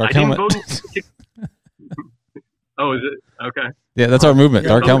 Dark I Helmet. didn't vote. Oh, is it? Okay. Yeah, that's our movement,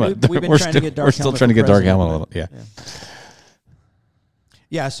 Dark Helmet. We've been We're trying to get Dark we're still Helmet trying to for get Dark president, Helmet a little. Yeah.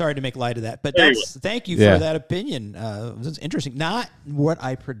 Yeah, sorry to make light of that, but Anyway. thank you for that opinion. It's interesting. Not what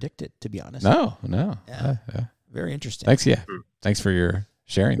I predicted, to be honest. No. Yeah. Very interesting. Thanks. Yeah. Thanks for your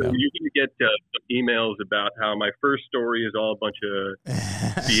sharing, though. You can get emails about how my first story is all a bunch of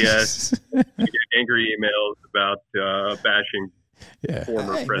BS. You get angry emails about bashing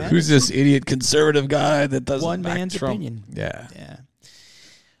former presidents. Who's this idiot conservative guy that doesn't One back man's Trump? opinion. Yeah.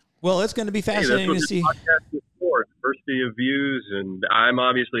 Well, it's going to be fascinating to see. Podcast is for, diversity of views, and I'm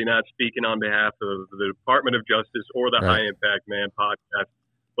obviously not speaking on behalf of the Department of Justice or the High Impact Man podcast.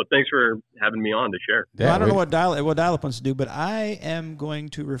 But thanks for having me on to share. Yeah, well, I don't know what Dial-Up wants to do, but I am going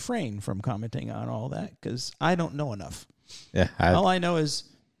to refrain from commenting on all that because I don't know enough. Yeah, all I know is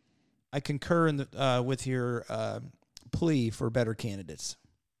I concur with your plea for better candidates.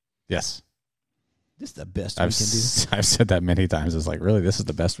 Yes. This is the best we can do. I've said that many times. It's like, really, this is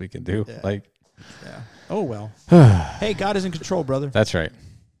the best we can do. Yeah. Like, yeah. Oh, well. Hey, God is in control, brother. That's right.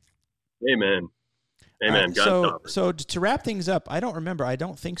 Amen. Amen. So to wrap things up, I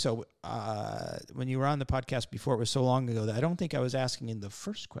don't think so. When you were on the podcast before, it was so long ago that I don't think I was asking in the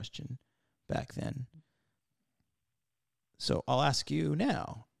first question back then. So I'll ask you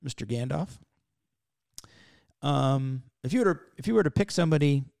now, Mr. Gandalf. If you were to pick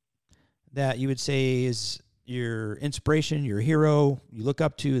somebody that you would say is your inspiration, your hero, you look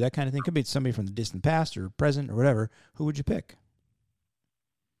up to, that kind of thing, could be somebody from the distant past or present or whatever, who would you pick?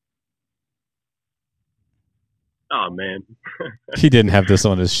 Oh, man. He didn't have this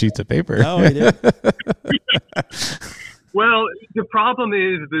on his sheets of paper. No, he didn't. Well, the problem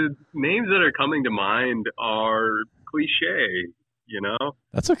is the names that are coming to mind are cliche, you know?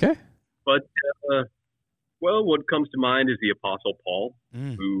 That's okay. But, well, what comes to mind is the Apostle Paul,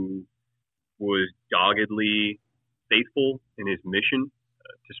 who was doggedly faithful in his mission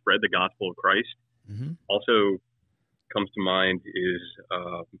to spread the gospel of Christ. Mm-hmm. Also comes to mind is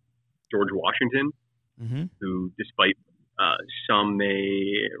George Washington, who, despite some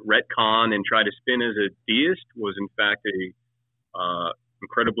may retcon and try to spin as a deist, was in fact a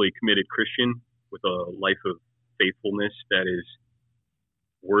incredibly committed Christian with a life of faithfulness that is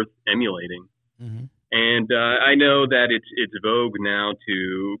worth emulating. Mm-hmm. And I know that it's vogue now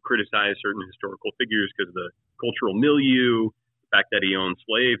to criticize certain historical figures because of the cultural milieu, the fact that he owned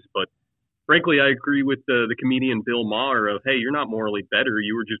slaves. But frankly, I agree with the comedian Bill Maher of, hey, you're not morally better.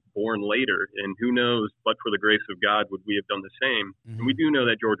 You were just born later. And who knows, but for the grace of God, would we have done the same? Mm-hmm. And we do know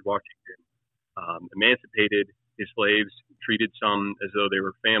that George Washington emancipated his slaves, treated some as though they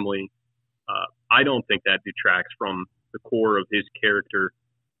were family. I don't think that detracts from the core of his character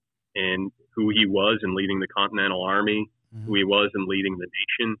and who he was in leading the Continental Army, who he was in leading the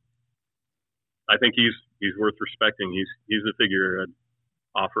nation. I think he's worth respecting. He's the figure I'd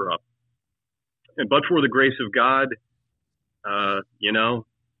offer up. But for the grace of God,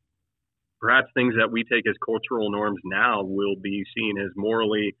 perhaps things that we take as cultural norms now will be seen as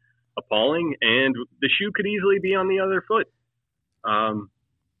morally appalling, and the shoe could easily be on the other foot.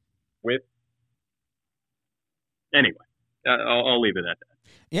 Anyway, I'll leave it at that.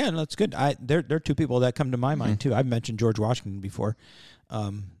 Yeah, no, that's good. There are two people that come to my mind too. I've mentioned George Washington before.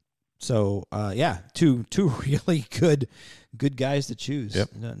 Two really good guys to choose. Yep.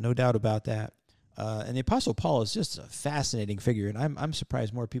 No doubt about that. And the Apostle Paul is just a fascinating figure, and I'm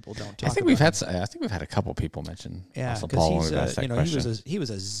surprised more people don't talk. I think we've had a couple people mention Apostle Paul when we've asked that question. He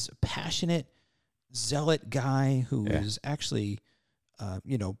was a passionate zealot guy who was actually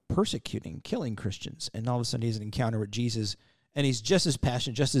persecuting, killing Christians, and all of a sudden he has an encounter with Jesus, and he's just as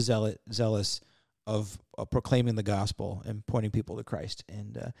passionate, just as zealous of proclaiming the gospel and pointing people to Christ.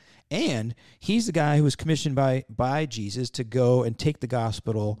 And he's the guy who was commissioned by Jesus to go and take the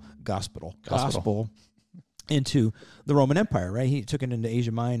gospel into the Roman Empire, right? He took it into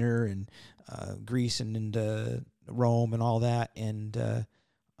Asia Minor and Greece and into Rome and all that. And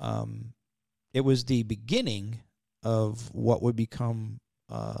it was the beginning of what would become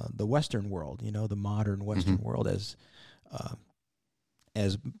the Western world, the modern Western world as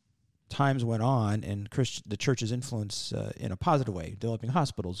times went on and the church's influence in a positive way, developing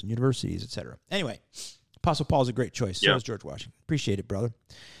hospitals and universities, etc. Anyway, Apostle Paul is a great choice. So is George Washington. Appreciate it, brother.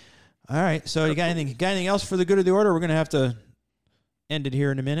 All right, so you got anything else for the good of the order? We're going to have to end it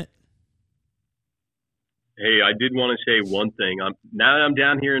here in a minute. Hey, I did want to say one thing. Now that I'm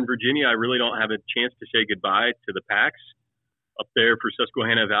down here in Virginia, I really don't have a chance to say goodbye to the PAX up there for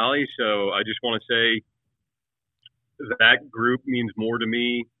Susquehanna Valley. So I just want to say that group means more to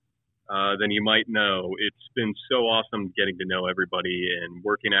me than you might know. It's been so awesome getting to know everybody and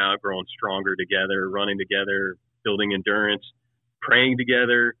working out, growing stronger together, running together, building endurance, praying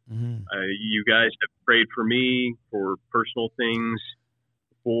together. You guys have prayed for me for personal things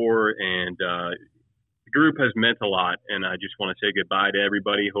before, and the group has meant a lot. And I just want to say goodbye to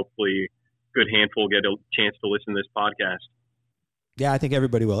everybody. Hopefully a good handful get a chance to listen to this podcast. Yeah, I think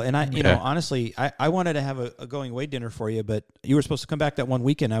everybody will. And honestly, I wanted to have a going away dinner for you, but you were supposed to come back that one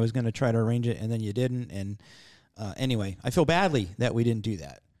weekend. I was going to try to arrange it, and then you didn't. And anyway, I feel badly that we didn't do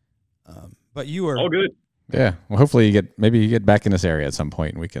that. But you are all good. Yeah. Well, hopefully you get back in this area at some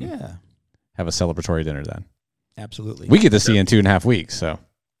point, and we can have a celebratory dinner then. Absolutely. We get to see you in 2.5 weeks, so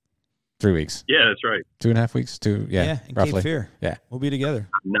 3 weeks. Yeah, that's right. 2.5 weeks. In roughly. Cape Fear. Yeah. We'll be together.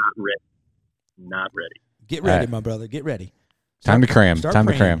 I'm not ready. Not ready. Get ready, All right. my brother. Get ready. Time to cram. Time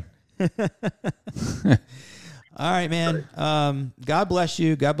to praying. cram. All right, man. God bless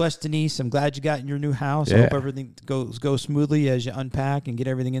you. God bless Denise. I'm glad you got in your new house. I Yeah. hope everything goes smoothly as you unpack and get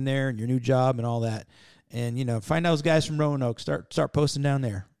everything in there and your new job and all that. And, you know, find those guys from Roanoke. Start posting down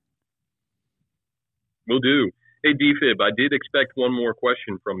there. Will do. Hey, DFib, I did expect one more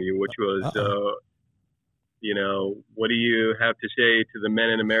question from you, which was, what do you have to say to the men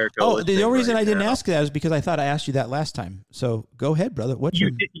in America? Oh, the only reason right I didn't now? ask that is because I thought I asked you that last time. So go ahead, brother. You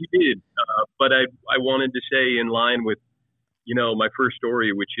did. But I wanted to say in line with, my first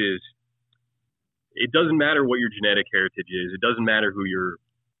story, which is, it doesn't matter what your genetic heritage is. It doesn't matter who your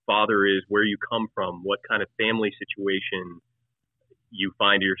father is, where you come from, what kind of family situation you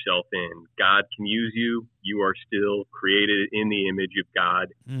find yourself in. God can use you. You are still created in the image of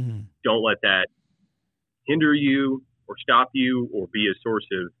God. Mm-hmm. Don't let that hinder you or stop you or be a source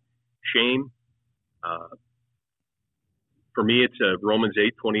of shame. For me, it's a Romans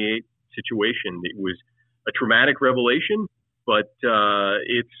 8:28 situation. It was a traumatic revelation, but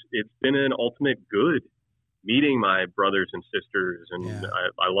it's been an ultimate good meeting my brothers and sisters, and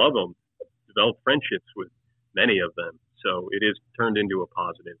I love them. I've developed friendships with many of them, so it has turned into a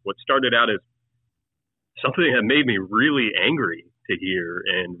positive. What started out as something that made me really angry to hear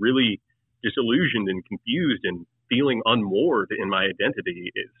and really disillusioned and confused and feeling unmoored in my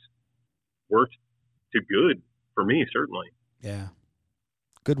identity is worked to good for me, certainly. Yeah.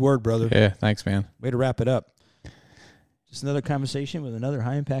 Good word, brother. Yeah, thanks, man. Way to wrap it up. Just another conversation with another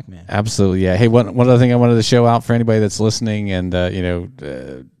high impact man. Absolutely, yeah. Hey, one other thing I wanted to show out for anybody that's listening and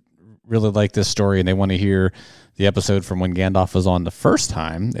really like this story and they want to hear the episode from when Gandalf was on the first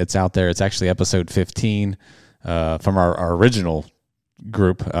time. It's out there. It's actually episode 15 from our original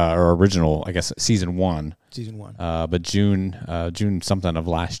group, or original, I guess, season 1. Season 1. But June something of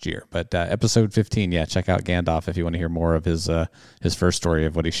last year. But episode 15, yeah, check out Gandalf if you want to hear more of his first story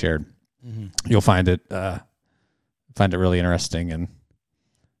of what he shared. Mm-hmm. You'll find it really interesting and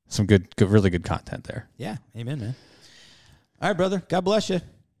some good, really good content there. Yeah, amen, man. All right, brother. God bless you.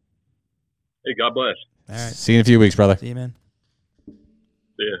 Hey, God bless. All right. See you in a few weeks, brother. See you, man.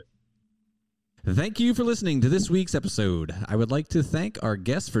 Yeah. Thank you for listening to this week's episode. I would like to thank our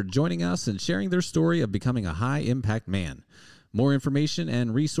guests for joining us and sharing their story of becoming a high-impact man. More information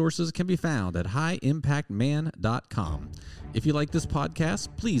and resources can be found at highimpactman.com. If you like this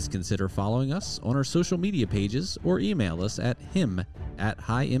podcast, please consider following us on our social media pages or email us at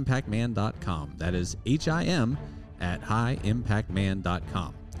him@highimpactman.com. That is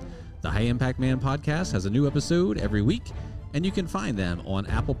HIM@highimpactman.com. The High Impact Man podcast has a new episode every week, and you can find them on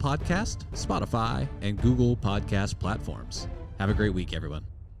Apple Podcast, Spotify, and Google Podcast platforms. Have a great week, everyone.